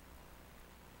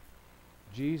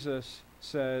 Jesus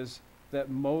says that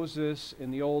Moses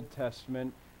in the Old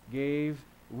Testament gave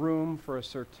room for a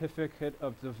certificate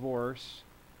of divorce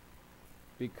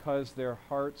because their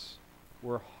hearts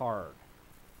were hard.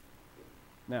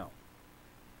 Now,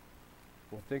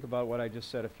 well, think about what I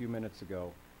just said a few minutes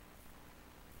ago.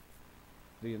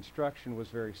 The instruction was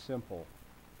very simple,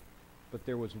 but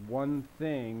there was one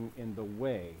thing in the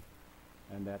way,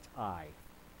 and that's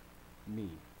me.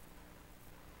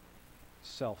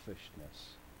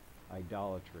 Selfishness,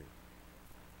 idolatry.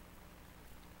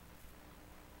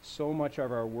 So much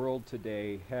of our world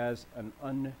today has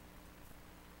a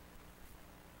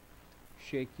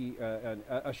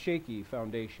shaky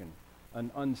foundation,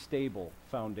 an unstable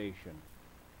foundation,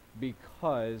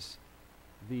 because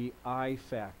the I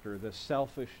factor, the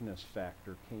selfishness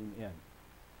factor came in.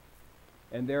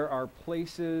 And there are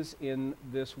places in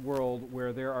this world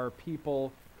where there are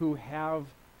people who have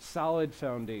solid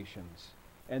foundations,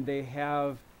 and they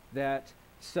have that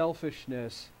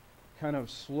selfishness kind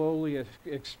of slowly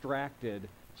extracted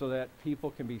so that people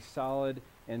can be solid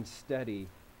and steady.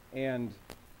 And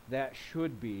that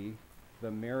should be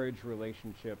the marriage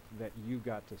relationship that you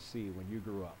got to see when you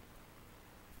grew up.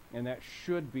 And that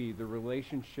should be the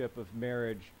relationship of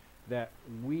marriage that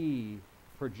we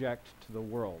project to the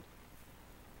world.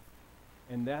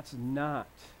 And that's not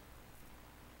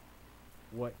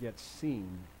what gets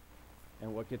seen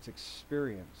and what gets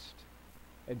experienced.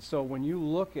 And so when you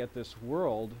look at this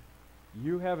world,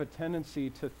 you have a tendency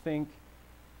to think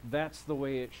that's the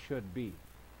way it should be.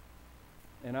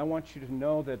 And I want you to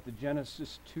know that the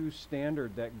Genesis 2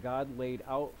 standard that God laid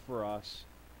out for us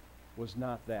was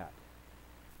not that.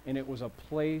 And it was a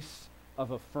place of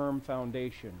a firm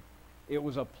foundation. It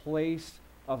was a place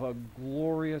of a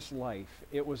glorious life.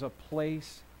 It was a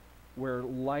place where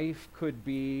life could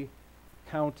be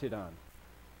counted on.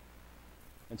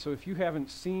 And so if you haven't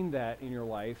seen that in your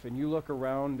life, and you look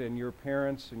around and your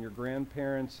parents and your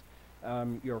grandparents,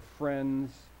 your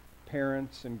friends,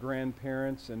 parents and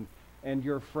grandparents, and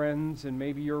your friends, and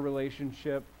maybe your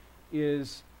relationship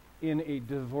is in a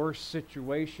divorce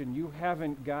situation, you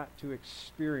haven't got to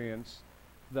experience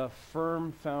the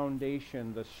firm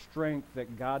foundation, the strength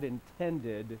that God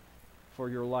intended for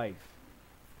your life.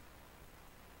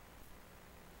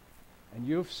 And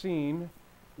you've seen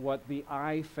what the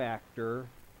I factor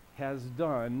has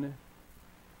done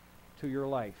to your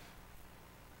life.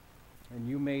 And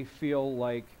you may feel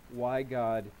like, why,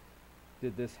 God,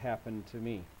 did this happen to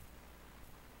me?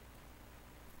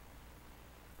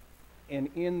 And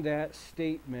in that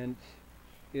statement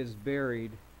is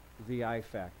buried the I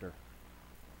factor.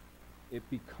 It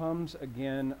becomes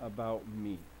again about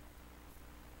me.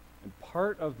 And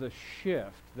part of the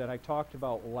shift that I talked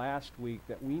about last week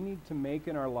that we need to make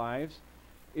in our lives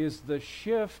is the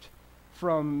shift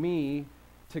from me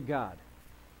to God.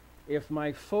 If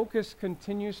my focus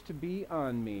continues to be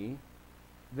on me,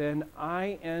 then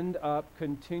I end up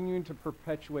continuing to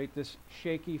perpetuate this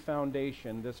shaky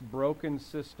foundation, this broken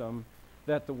system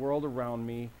that the world around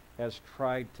me has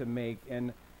tried to make.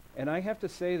 And I have to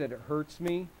say that it hurts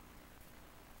me,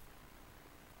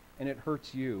 and it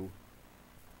hurts you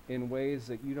in ways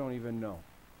that you don't even know.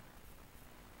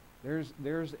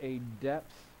 There's a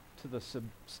depth to the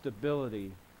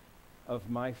stability of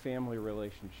my family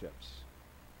relationships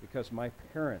because my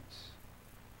parents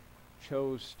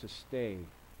chose to stay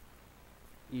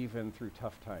even through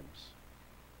tough times.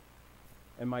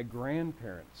 And my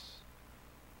grandparents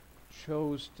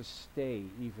chose to stay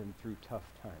even through tough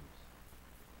times.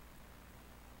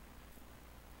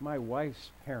 My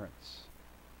wife's parents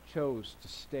chose to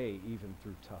stay even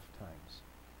through tough times.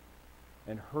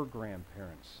 And her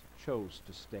grandparents chose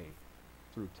to stay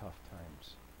through tough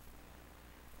times.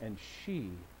 And she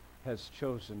has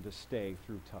chosen to stay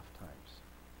through tough times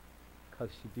because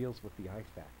she deals with the I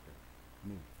factor,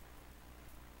 me.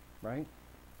 Right?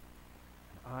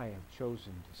 And I have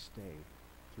chosen to stay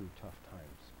through tough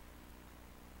times.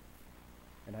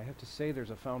 And I have to say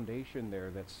there's a foundation there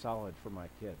that's solid for my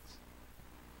kids.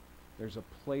 There's a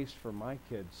place for my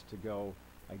kids to go.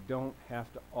 I don't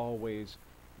have to always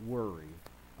worry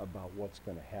about what's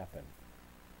going to happen.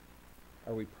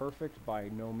 Are we perfect? By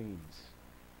no means.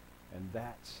 And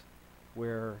that's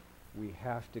where we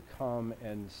have to come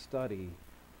and study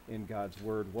in God's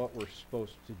Word what we're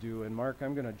supposed to do. And Mark,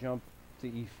 I'm going to jump to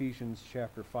Ephesians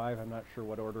chapter 5. I'm not sure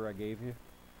what order I gave you.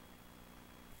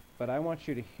 But I want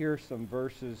you to hear some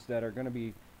verses that are going to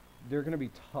be, they're going to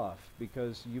be tough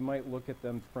because you might look at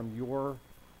them from your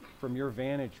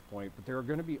vantage point, but they're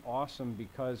going to be awesome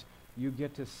because you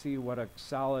get to see what a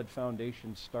solid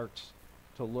foundation starts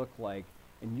to look like,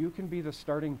 and you can be the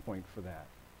starting point for that.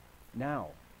 Now,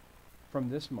 from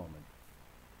this moment,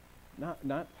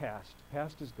 not past.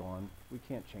 Past is gone. We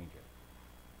can't change it.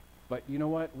 But you know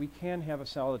what? We can have a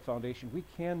solid foundation. We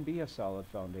can be a solid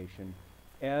foundation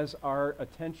as our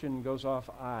attention goes off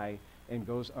I and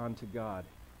goes on to God.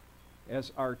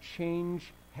 As our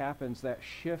change happens, that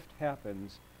shift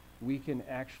happens, we can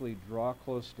actually draw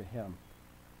close to Him.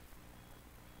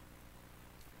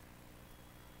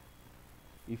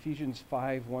 Ephesians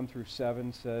 5, 1 through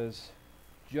 7 says,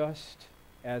 just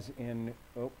as in,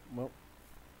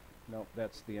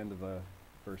 that's the end of the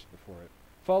verse before it.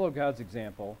 Follow God's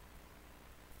example,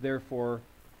 therefore,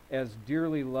 as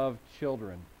dearly loved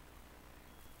children,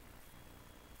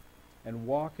 and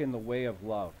walk in the way of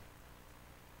love,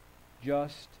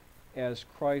 just as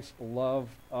Christ loved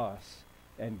us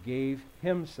and gave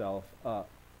Himself up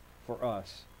for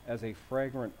us as a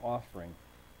fragrant offering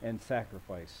and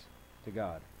sacrifice to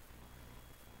God.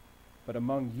 But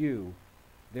among you,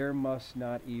 there must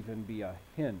not even be a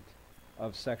hint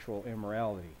of sexual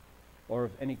immorality, or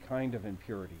of any kind of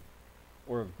impurity,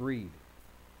 or of greed,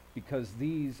 because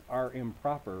these are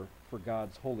improper for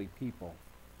God's holy people.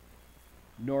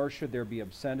 Nor should there be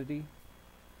obscenity,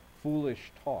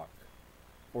 foolish talk,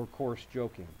 or coarse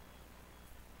joking,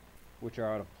 which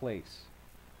are out of place,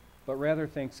 but rather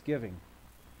thanksgiving.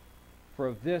 For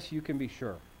of this you can be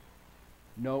sure,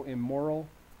 no immoral,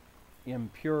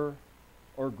 impure,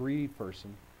 or greedy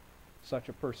person, such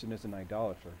a person is an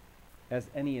idolater, has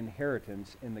any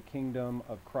inheritance in the kingdom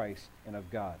of Christ and of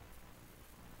God.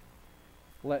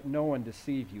 Let no one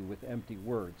deceive you with empty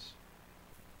words,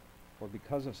 for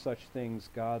because of such things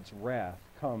God's wrath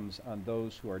comes on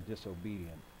those who are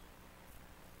disobedient.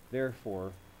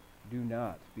 Therefore, do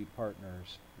not be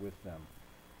partners with them.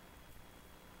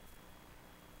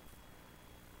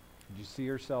 Did you see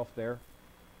yourself there?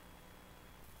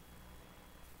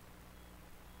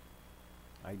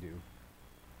 I do.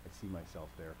 I see myself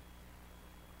there.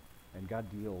 And God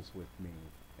deals with me,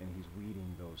 and He's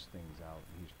weeding those things out.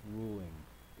 He's ruling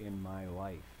in my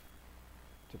life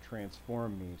to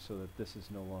transform me so that this is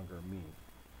no longer me,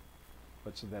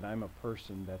 but so that I'm a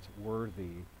person that's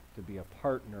worthy to be a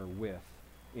partner with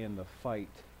in the fight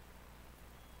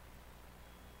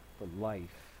for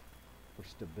life, for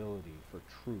stability, for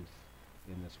truth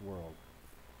in this world.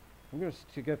 I'm going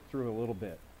to get through a little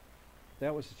bit.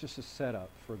 That was just a setup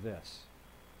for this.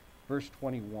 Verse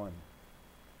 21.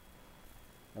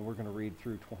 And we're going to read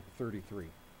through 33.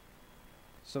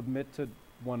 Submit to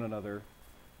one another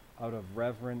out of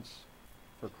reverence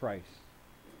for Christ.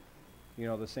 You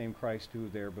know, the same Christ who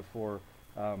there before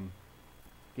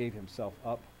gave Himself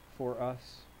up for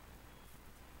us.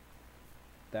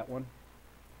 That one.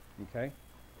 Okay?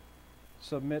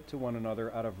 Submit to one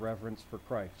another out of reverence for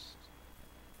Christ.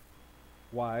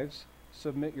 Wives,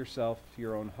 submit yourself to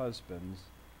your own husbands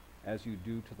as you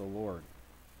do to the Lord.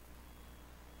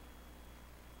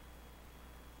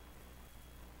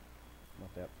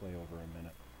 Let that play over a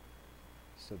minute.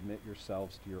 Submit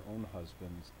yourselves to your own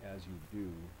husbands as you do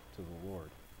to the Lord.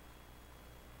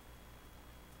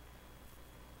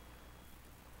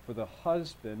 For the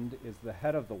husband is the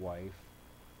head of the wife,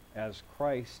 as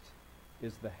Christ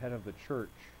is the head of the church,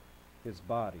 his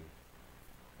body,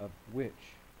 of which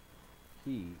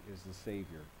he is the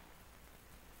Savior.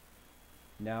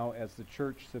 Now, as the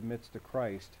church submits to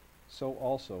Christ, so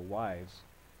also wives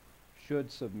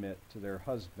should submit to their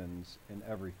husbands in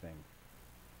everything.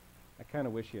 I kind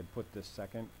of wish he had put this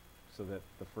second so that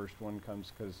the first one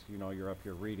comes, because, you're up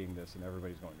here reading this and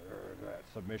everybody's going, that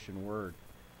submission word.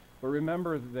 But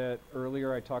remember that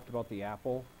earlier I talked about the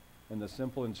apple, and the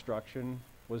simple instruction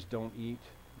was don't eat,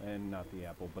 and not the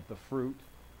apple, but the fruit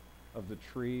of the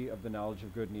tree of the knowledge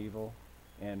of good and evil.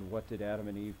 And what did Adam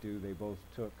and Eve do? They both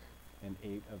took and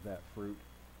ate of that fruit.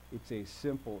 It's a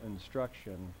simple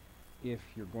instruction if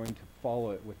you're going to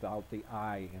follow it without the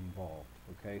I involved.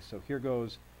 Okay, so here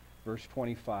goes verse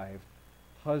 25.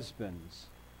 Husbands,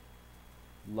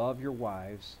 love your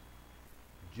wives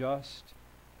just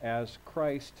as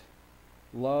Christ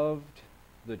loved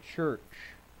the church.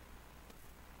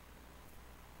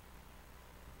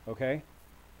 Okay?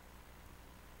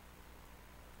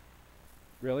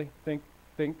 Really? Think.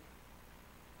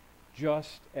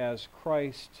 Just as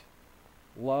Christ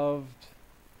loved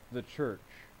the church.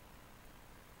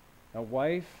 Now,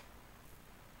 wife,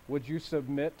 would you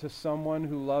submit to someone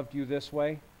who loved you this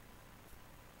way?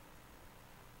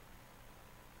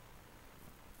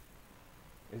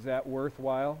 Is that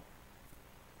worthwhile?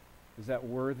 Is that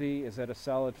worthy? Is that a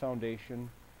solid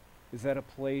foundation? Is that a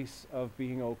place of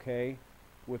being okay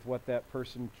with what that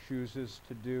person chooses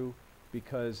to do?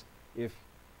 Because if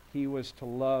he was to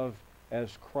love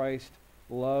as Christ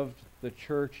loved the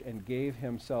church and gave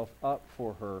himself up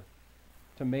for her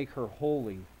to make her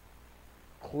holy,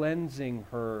 cleansing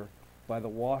her by the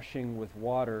washing with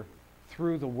water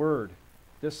through the Word,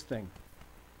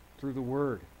 through the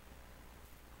Word.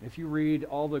 If you read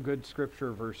all the good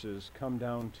scripture verses come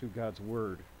down to God's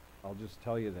Word, I'll just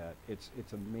tell you that.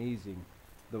 It's amazing.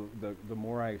 The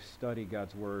more I study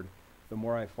God's Word, the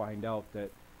more I find out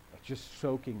that just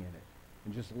soaking in it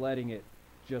and just letting it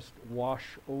just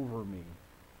wash over me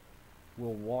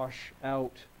will wash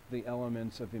out the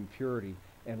elements of impurity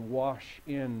and wash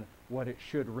in what it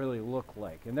should really look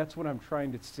like. And that's what I'm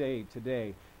trying to say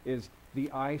today, is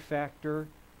the I factor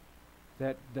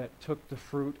that took the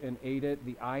fruit and ate it,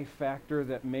 the I factor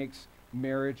that makes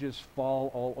marriages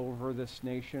fall all over this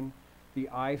nation, the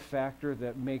I factor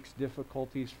that makes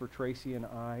difficulties for Tracy and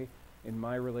I in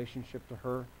my relationship to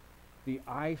her, the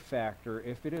I factor,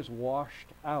 if it is washed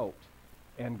out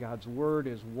and God's Word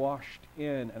is washed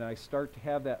in and I start to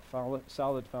have that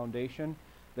solid foundation,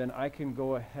 then I can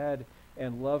go ahead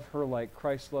and love her like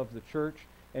Christ loved the church,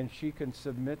 and she can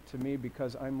submit to me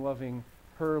because I'm loving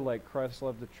her like Christ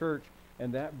loved the church,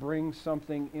 and that brings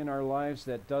something in our lives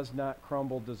that does not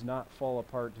crumble, does not fall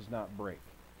apart, does not break.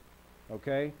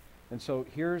 Okay? And so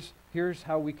here's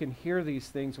how we can hear these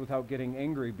things without getting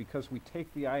angry, because we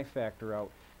take the I factor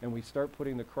out and we start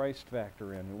putting the Christ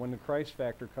factor in. And when the Christ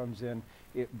factor comes in,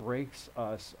 it breaks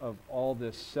us of all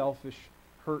this selfish,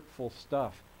 hurtful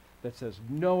stuff that says,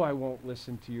 no, I won't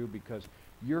listen to you because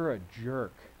you're a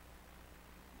jerk.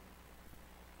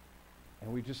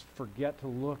 And we just forget to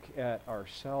look at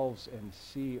ourselves and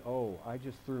see, oh, I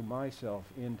just threw myself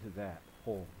into that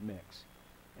whole mix.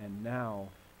 And now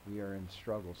we are in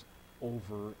struggles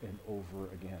over and over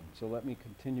again. So let me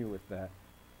continue with that.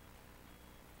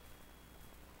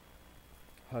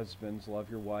 Husbands,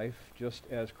 love your wife, just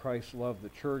as Christ loved the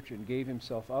church and gave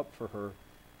himself up for her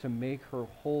to make her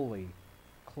holy,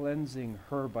 cleansing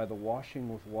her by the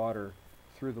washing with water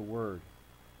through the Word,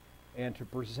 and to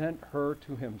present her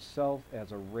to himself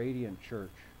as a radiant church,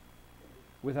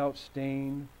 without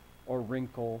stain or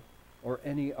wrinkle or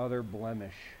any other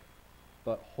blemish,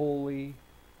 but holy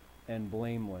and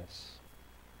blameless.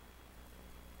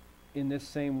 In this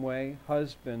same way,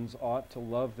 husbands ought to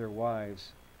love their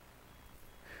wives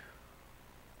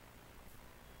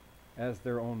as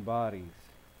their own bodies.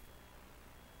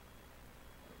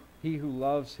 He who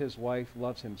loves his wife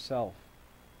loves himself.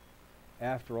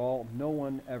 After all, no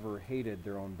one ever hated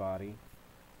their own body,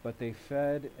 but they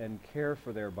feed and care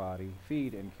for their body,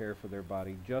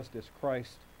 just as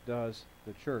Christ does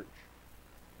the church.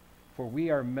 For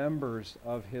we are members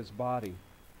of his body.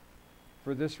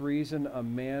 For this reason, a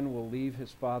man will leave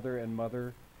his father and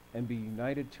mother and be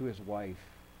united to his wife,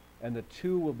 and the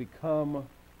two will become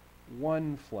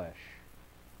one flesh.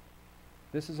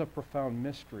 This is a profound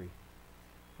mystery,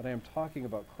 but I am talking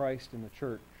about Christ and the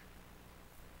church.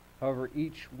 However,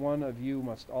 each one of you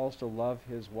must also love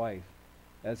his wife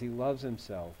as he loves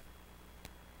himself,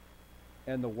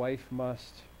 and the wife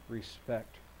must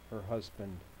respect her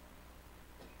husband.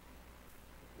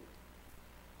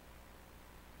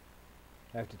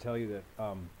 I have to tell you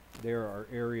that there are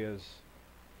areas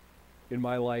in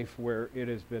my life where it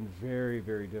has been very,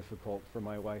 very difficult for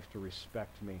my wife to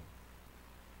respect me.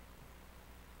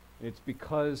 It's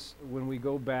because when we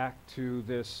go back to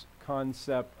this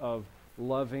concept of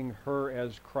loving her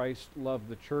as Christ loved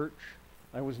the church,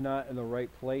 I was not in the right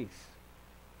place.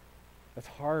 It's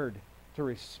hard to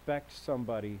respect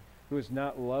somebody who is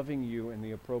not loving you in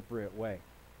the appropriate way.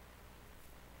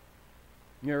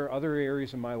 There are other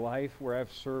areas in my life where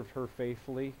I've served her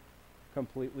faithfully,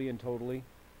 completely and totally,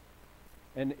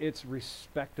 and it's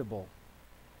respectable.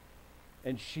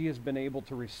 And she has been able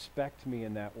to respect me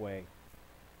in that way.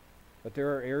 But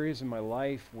there are areas in my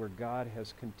life where God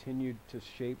has continued to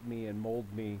shape me and mold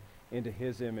me into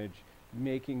his image,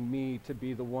 making me to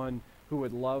be the one who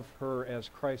would love her as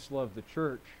Christ loved the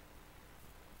church,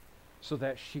 so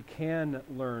that she can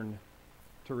learn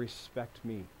to respect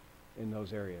me in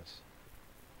those areas.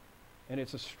 And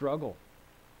it's a struggle,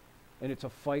 and it's a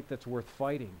fight that's worth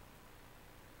fighting.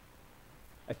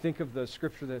 I think of the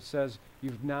scripture that says,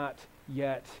 you've not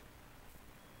yet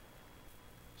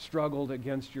struggled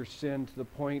against your sin to the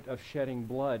point of shedding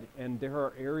blood. And there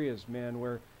are areas, man,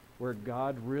 where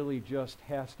God really just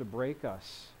has to break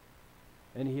us.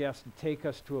 And he has to take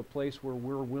us to a place where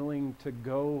we're willing to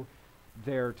go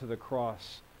there to the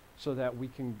cross so that we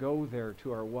can go there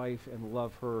to our wife and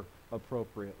love her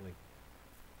appropriately.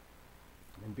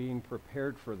 And being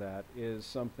prepared for that is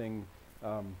something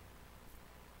it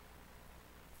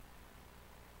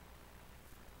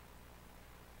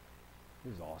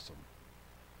is awesome.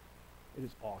 It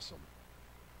is awesome.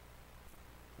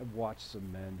 I've watched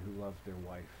some men who love their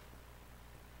wife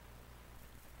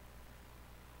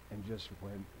and just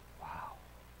went, wow,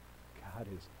 God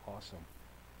is awesome.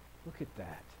 Look at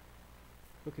that.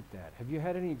 Look at that. Have you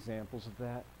had any examples of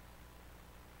that?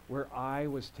 Where I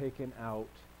was taken out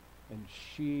and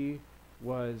she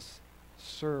was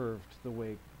served the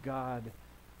way God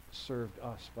served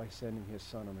us by sending his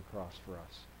son on the cross for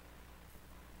us.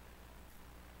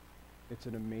 It's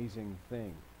an amazing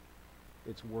thing.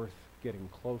 It's worth getting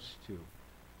close to.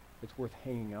 It's worth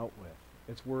hanging out with.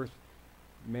 It's worth,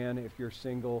 man, if you're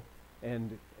single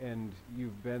and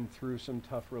you've been through some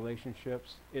tough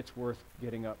relationships, it's worth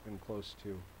getting up and close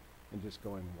to and just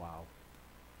going, wow.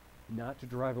 Not to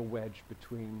drive a wedge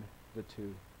between the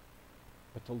two,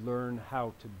 but to learn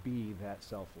how to be that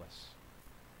selfless.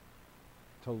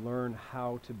 To learn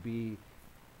how to be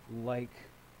like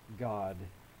God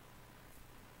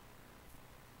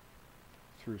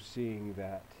through seeing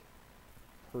that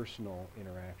personal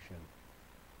interaction.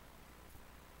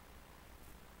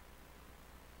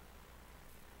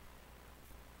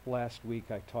 Last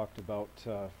week I talked about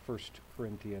 1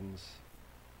 Corinthians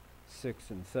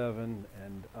 6 and 7,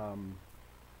 and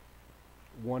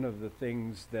one of the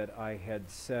things that I had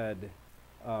said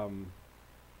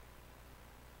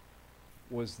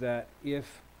was that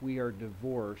if we are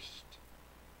divorced,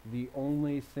 the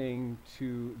only thing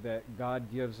that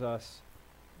God gives us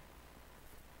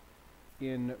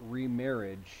in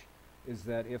remarriage is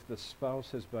that if the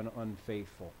spouse has been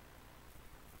unfaithful.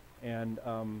 And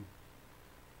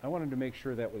I wanted to make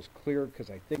sure that was clear,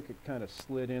 because I think it kind of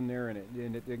slid in there and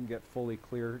it didn't get fully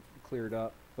cleared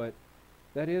up. But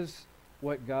that is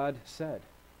what God said.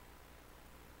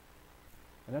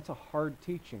 And that's a hard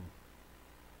teaching.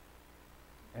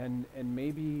 And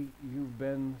maybe you've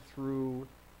been through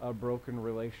a broken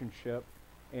relationship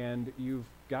and you've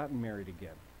gotten married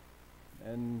again.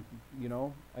 And, you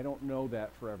know, I don't know that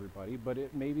for everybody, but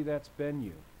maybe that's been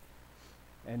you.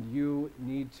 And you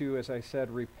need to, as I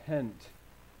said, repent.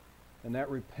 And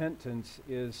that repentance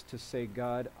is to say,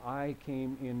 God, I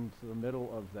came into the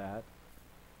middle of that,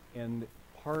 and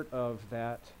part of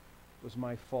that was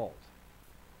my fault.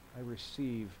 I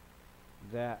receive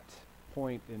that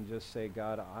point and just say,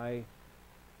 God, I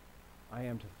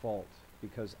am to fault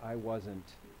because I wasn't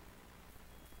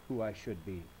who I should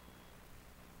be.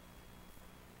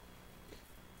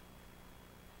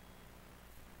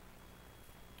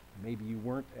 Maybe you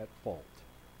weren't at fault.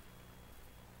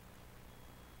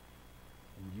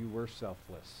 And you were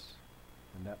selfless.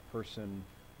 And that person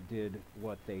did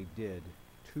what they did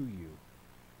to you.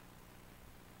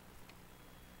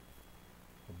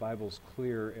 The Bible's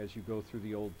clear as you go through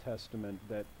the Old Testament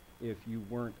that if you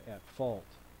weren't at fault,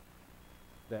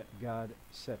 that God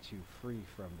sets you free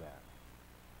from that.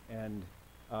 And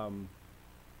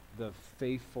the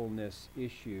faithfulness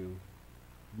issue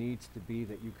needs to be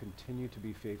that you continue to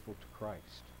be faithful to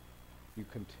Christ. You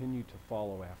continue to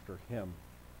follow after him.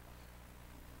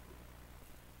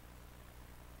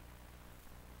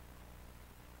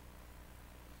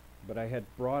 But I had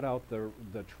brought out the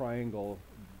triangle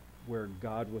where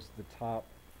God was the top,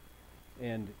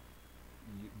 and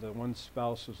the one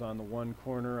spouse was on the one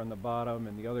corner on the bottom,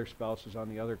 and the other spouse was on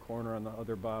the other corner on the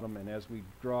other bottom. And as we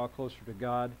draw closer to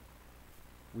God,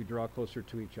 we draw closer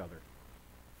to each other.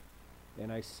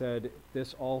 And I said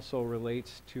this also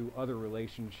relates to other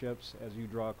relationships. As you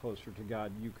draw closer to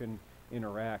God, you can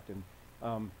interact. And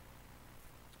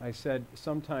I said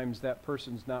sometimes that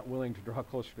person's not willing to draw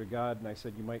closer to God, and I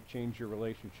said you might change your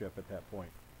relationship at that point.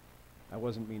 I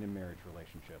wasn't meaning marriage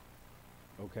relationship.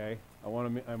 Okay? I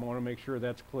want to make sure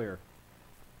that's clear.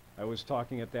 I was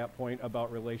talking at that point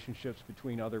about relationships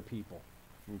between other people.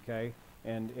 Okay?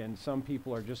 And some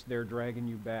people are just there dragging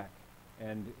you back.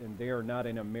 And they are not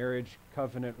in a marriage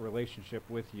covenant relationship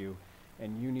with you.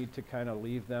 And you need to kind of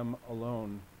leave them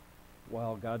alone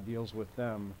while God deals with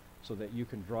them so that you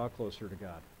can draw closer to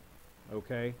God.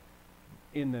 Okay?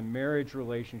 In the marriage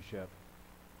relationship,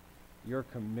 you're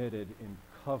committed in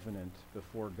covenant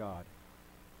before God.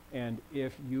 And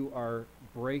if you are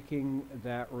breaking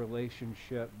that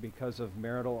relationship because of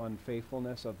marital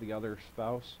unfaithfulness of the other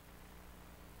spouse,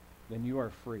 then you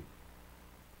are free.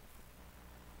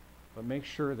 But make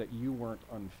sure that you weren't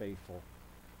unfaithful.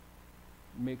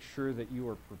 Make sure that you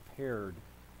are prepared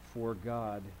for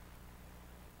God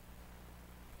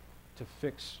to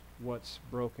fix what's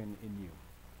broken in you.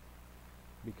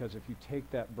 Because if you take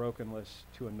that brokenness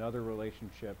to another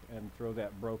relationship and throw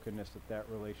that brokenness at that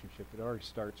relationship, it already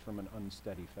starts from an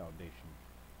unsteady foundation.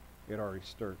 It already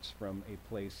starts from a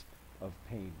place of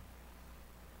pain.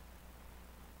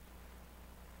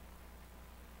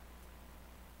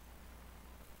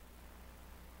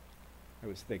 I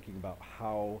was thinking about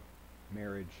how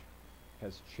marriage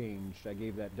has changed. I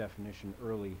gave that definition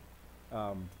early.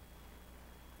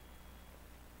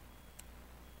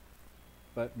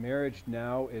 But marriage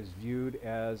now is viewed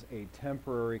as a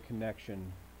temporary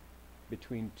connection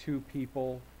between two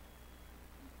people,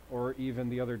 or even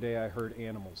the other day I heard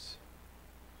animals.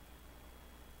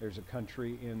 There's a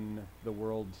country in the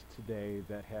world today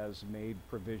that has made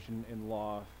provision in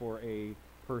law for a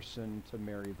person to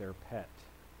marry their pet.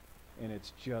 And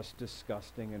it's just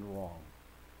disgusting and wrong.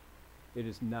 It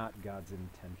is not God's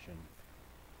intention.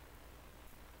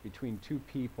 Between two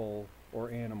people or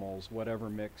animals, whatever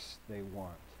mix they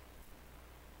want,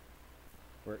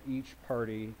 where each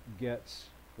party gets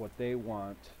what they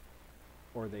want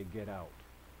or they get out.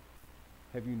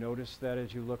 Have you noticed that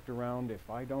as you looked around? If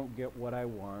I don't get what I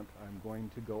want, I'm going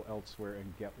to go elsewhere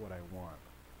and get what I want.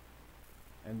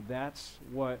 And that's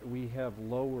what we have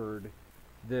lowered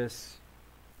this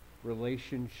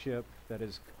relationship that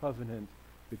is covenant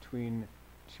between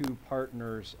two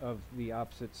partners of the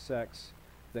opposite sex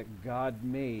that God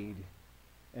made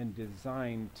and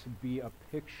designed to be a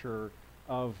picture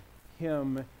of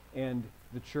him and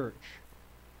the church.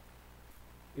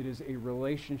 It is a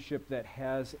relationship that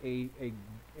has a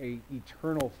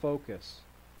eternal focus.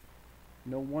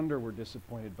 No wonder we're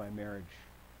disappointed by marriage.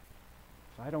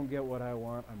 If I don't get what I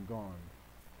want, I'm gone,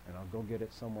 and I'll go get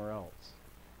it somewhere else.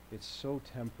 It's so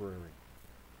temporary.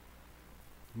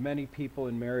 Many people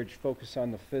in marriage focus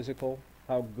on the physical,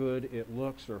 how good it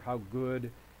looks or how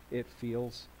good it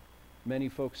feels. Many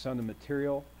focus on the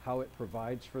material, how it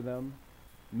provides for them.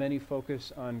 Many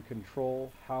focus on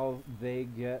control, how they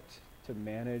get to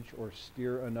manage or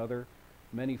steer another.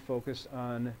 Many focus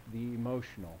on the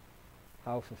emotional,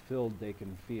 how fulfilled they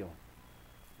can feel.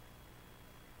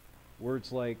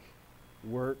 Words like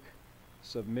work,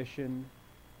 submission,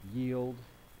 yield,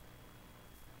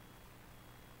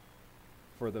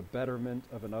 for the betterment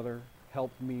of another,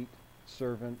 helpmeet,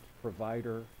 servant,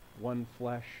 provider, one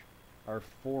flesh, are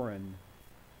foreign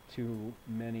to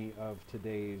many of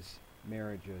today's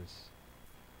marriages.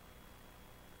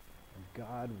 And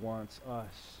God wants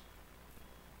us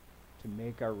to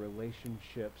make our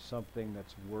relationship something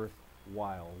that's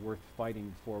worthwhile, worth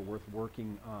fighting for, worth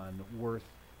working on, worth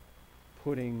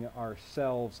putting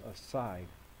ourselves aside,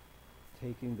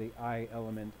 taking the I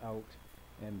element out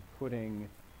and putting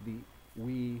the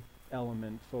we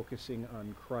element, focusing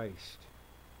on Christ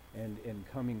and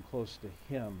coming close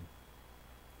to him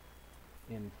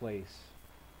in place.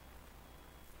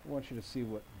 I want you to see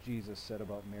what Jesus said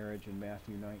about marriage in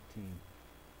Matthew 19.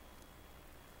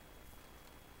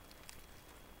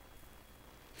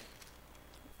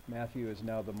 Matthew is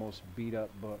now the most beat up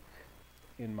book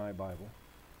in my Bible.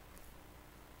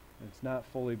 It's not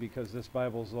fully because this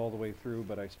Bible's all the way through,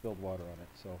 but I spilled water on it,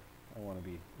 so I want to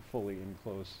be fully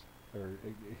enclosed, or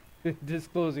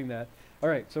disclosing that. All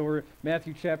right, so we're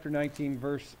Matthew chapter 19,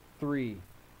 verse 3.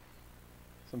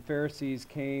 Some Pharisees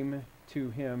came to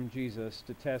him, Jesus,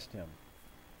 to test him.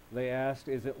 They asked,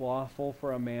 "Is it lawful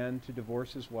for a man to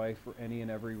divorce his wife for any and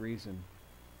every reason?"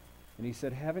 And he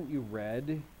said, "Haven't you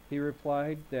read," he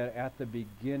replied, "that at the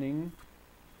beginning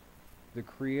the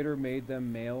Creator made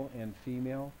them male and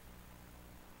female,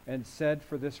 and said,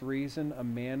 for this reason a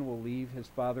man will leave his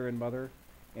father and mother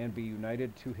and be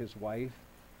united to his wife,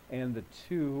 and the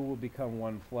two will become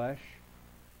one flesh.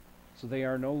 So they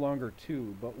are no longer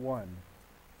two, but one.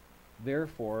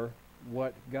 Therefore,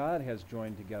 what God has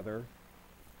joined together,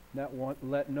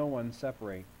 let no one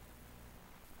separate."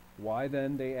 "Why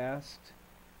then," they asked,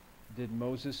 "did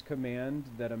Moses command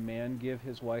that a man give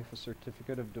his wife a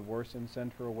certificate of divorce and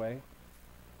send her away?"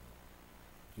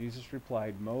 Jesus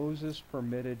replied, "Moses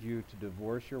permitted you to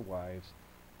divorce your wives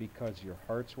because your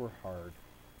hearts were hard,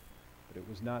 but it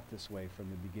was not this way from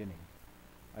the beginning.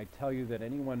 I tell you that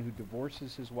anyone who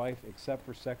divorces his wife except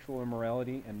for sexual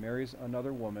immorality and marries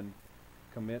another woman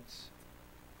commits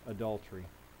adultery."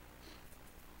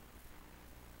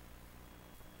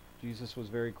 Jesus was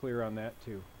very clear on that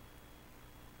too.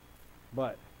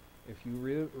 But if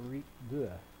you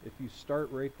if you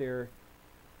start right there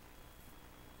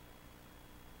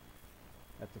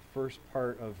at the first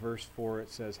part of verse 4,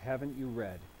 it says, "Haven't you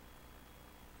read?"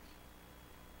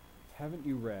 Haven't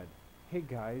you read? Hey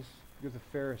guys, you're the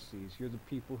Pharisees. You're the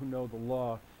people who know the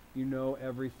law. You know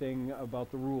everything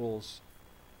about the rules.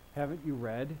 Haven't you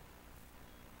read?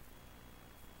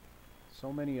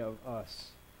 So many of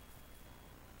us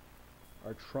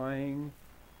are trying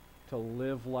to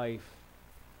live life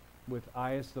with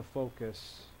eye as the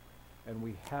focus, and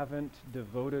we haven't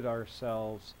devoted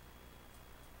ourselves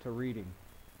to reading.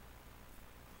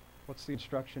 What's the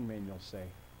instruction manual say?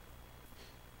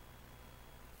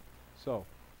 So,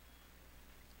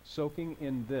 soaking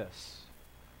in this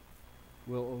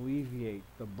will alleviate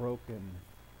the brokenness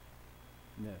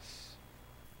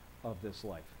of this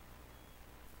life.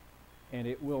 And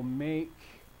it will make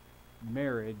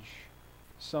marriage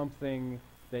something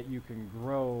that you can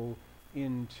grow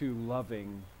into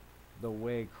loving the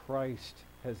way Christ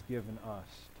has given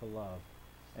us to love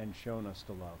and shown us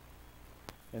to love.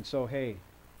 And so, hey,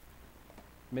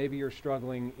 maybe you're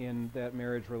struggling in that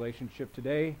marriage relationship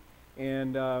today,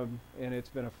 and it's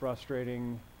been a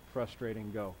frustrating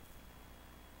go.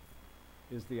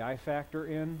 Is the I factor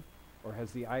in, or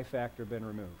has the I factor been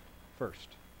removed first?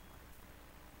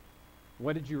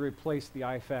 What did you replace the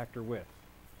I factor with?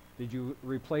 Did you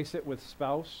replace it with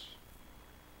spouse?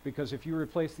 Because if you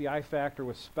replace the I factor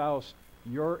with spouse,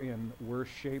 you're in worse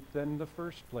shape than the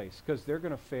first place, because they're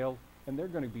going to fail and they're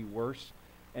going to be worse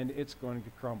and it's going to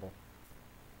crumble.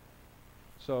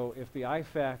 So if the I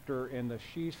factor and the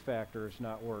she factor has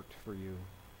not worked for you,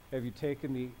 have you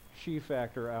taken the she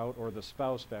factor out, or the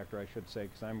spouse factor I should say,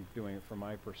 because I'm doing it from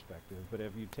my perspective, but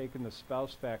have you taken the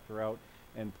spouse factor out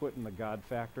and put in the God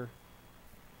factor?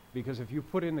 Because if you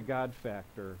put in the God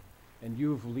factor and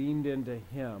you've leaned into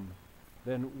him,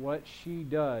 then what she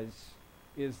does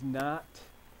is not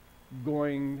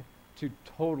going to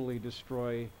totally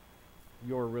destroy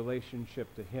your relationship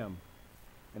to him.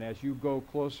 And as you go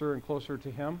closer and closer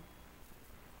to him,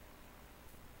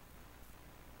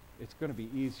 it's going to be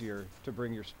easier to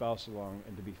bring your spouse along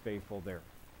and to be faithful there.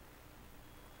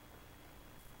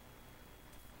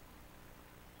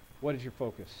 What is your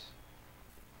focus?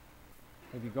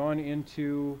 Have you gone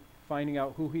into finding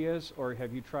out who he is, or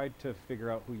have you tried to figure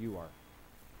out who you are?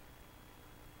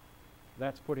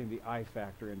 That's putting the I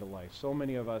factor into life. So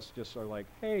many of us just are like,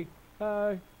 hey,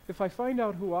 if I find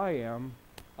out who I am,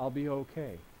 I'll be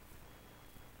okay.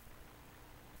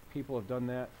 People have done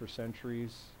that for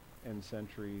centuries and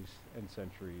centuries and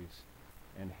centuries,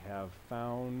 and have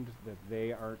found that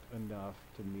they aren't enough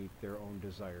to meet their own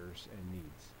desires and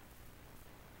needs.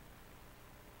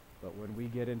 But when we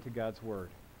get into God's Word,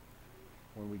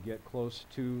 when we get close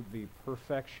to the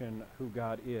perfection who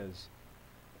God is,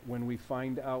 when we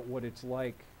find out what it's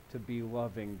like to be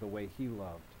loving the way he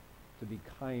loved, to be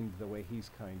kind the way he's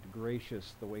kind,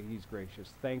 gracious the way he's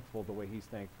gracious, thankful the way he's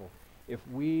thankful, if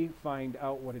we find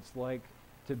out what it's like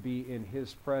to be in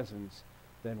his presence,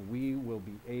 then we will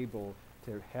be able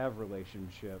to have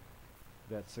relationship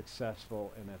that's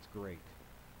successful and that's great,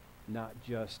 not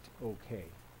just okay.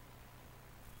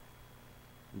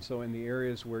 And so in the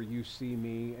areas where you see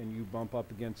me and you bump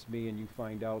up against me and you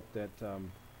find out that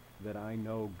that I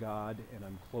know God and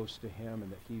I'm close to him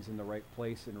and that he's in the right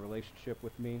place in relationship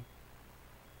with me,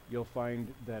 you'll find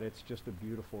that it's just a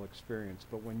beautiful experience.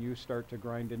 But when you start to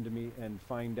grind into me and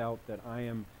find out that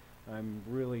I'm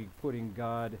really putting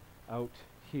God out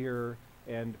here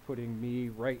and putting me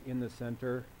right in the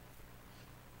center,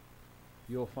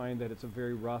 you'll find that it's a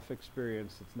very rough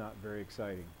experience. It's not very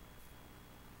exciting.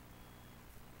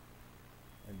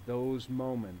 And those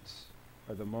moments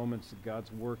are the moments that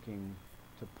God's working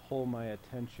to pull my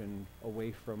attention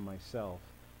away from myself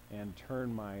and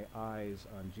turn my eyes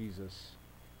on Jesus,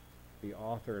 the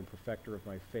author and perfecter of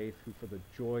my faith, who for the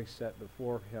joy set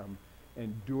before him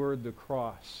endured the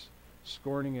cross,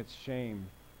 scorning its shame.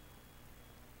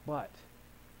 But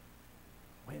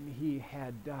when he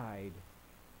had died,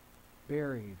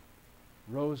 buried,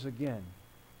 rose again,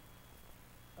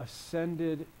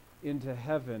 ascended into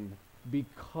heaven,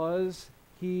 because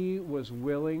he was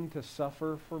willing to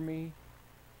suffer for me,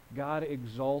 God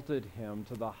exalted him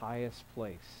to the highest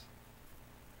place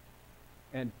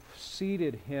and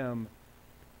seated him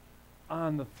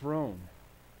on the throne,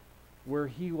 where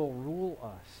he will rule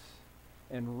us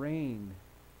and reign.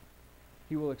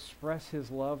 He will express his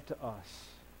love to us.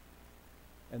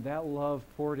 And that love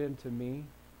poured into me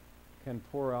can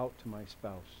pour out to my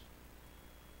spouse.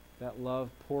 That love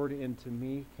poured into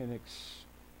me can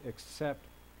accept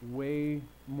way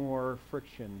more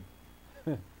friction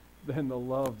than the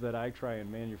love that I try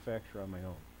and manufacture on my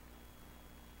own.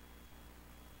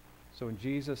 So in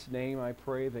Jesus' name, I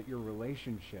pray that your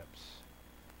relationships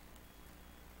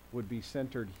would be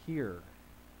centered here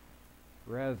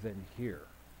rather than here.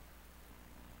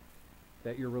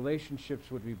 That your relationships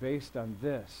would be based on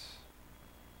this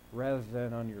rather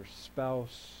than on your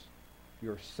spouse,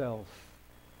 yourself,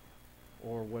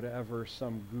 or whatever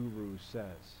some guru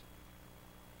says.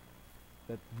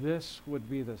 That this would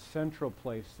be the central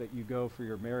place that you go for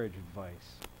your marriage advice,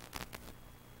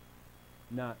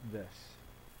 not this.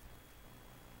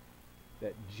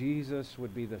 That Jesus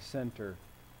would be the center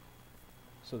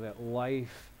so that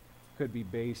life could be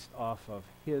based off of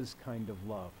his kind of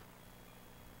love,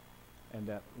 and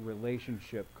that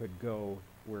relationship could go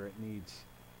where it needs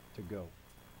to go.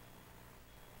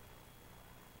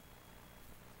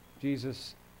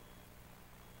 Jesus,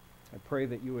 I pray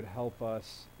that you would help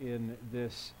us in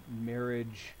this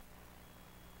marriage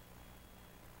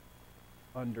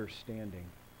understanding,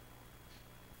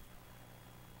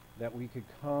 that we could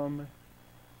come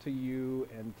to you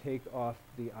and take off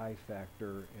the I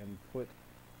factor and put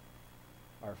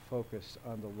our focus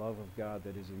on the love of God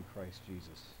that is in Christ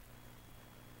Jesus.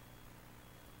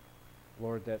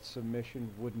 Lord, that submission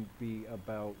wouldn't be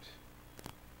about,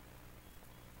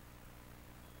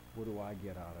 what do I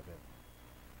get out of it?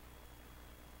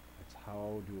 It's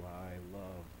how do I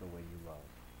love the way you love?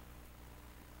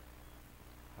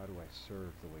 How do I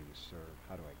serve the way you serve?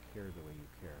 How do I care the way you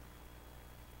care?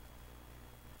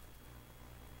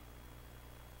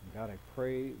 God, I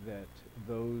pray that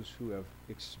those who have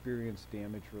experienced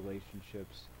damaged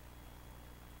relationships,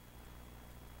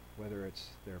 whether it's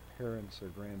their parents or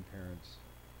grandparents,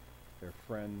 their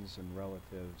friends and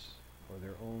relatives, or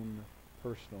their own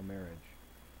personal marriage,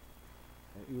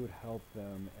 that you would help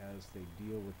them as they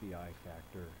deal with the I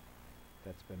factor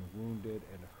that's been wounded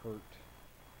and hurt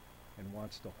and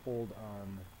wants to hold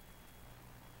on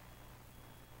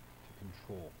to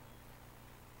control.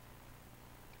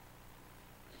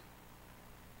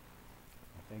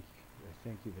 I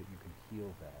thank you that you can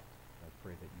heal that. I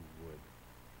pray that you would.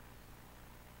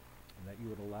 And that you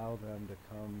would allow them to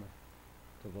come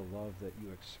to the love that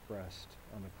you expressed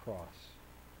on the cross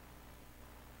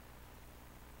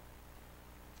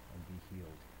and be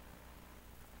healed.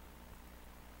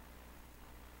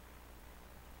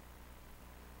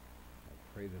 I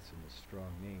pray this in the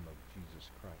strong name of Jesus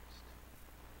Christ.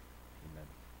 Amen.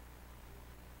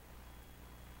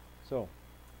 So,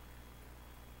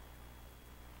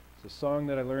 it's a song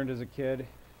that I learned as a kid.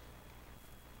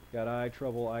 Got eye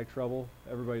trouble.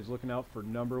 Everybody's looking out for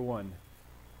number one.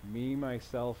 Me,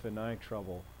 myself, and eye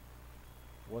trouble.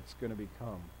 What's going to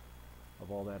become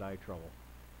of all that eye trouble?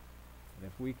 And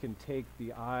if we can take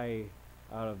the I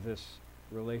out of this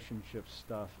relationship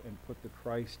stuff and put the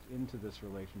Christ into this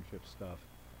relationship stuff,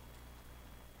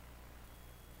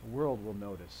 the world will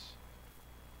notice.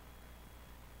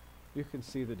 You can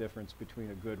see the difference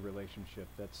between a good relationship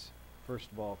that's, first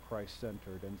of all,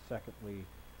 Christ-centered, and secondly,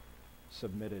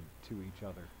 submitted to each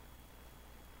other.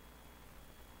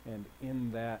 And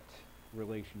in that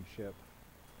relationship,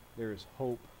 there is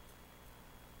hope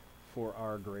for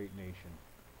our great nation,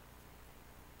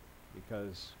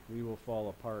 because we will fall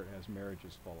apart as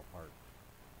marriages fall apart,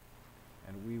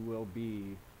 and we will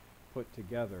be put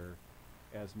together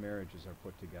as marriages are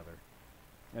put together.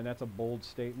 And that's a bold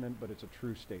statement, but it's a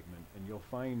true statement. And you'll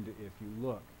find, if you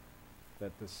look,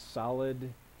 that the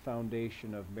solid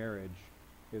foundation of marriage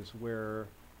is where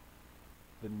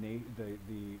the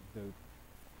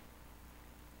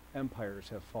empires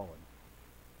have fallen.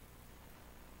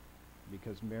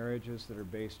 Because marriages that are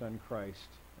based on Christ,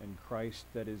 and Christ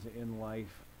that is in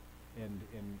life and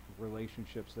in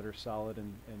relationships that are solid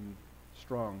and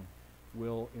strong,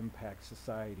 will impact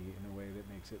society in a way that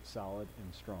makes it solid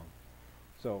and strong.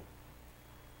 So,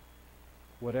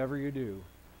 whatever you do,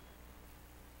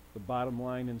 the bottom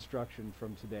line instruction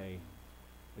from today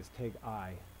is take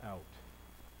I out.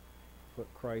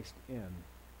 Put Christ in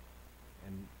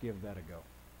and give that a go.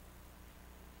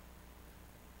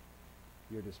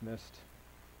 You're dismissed.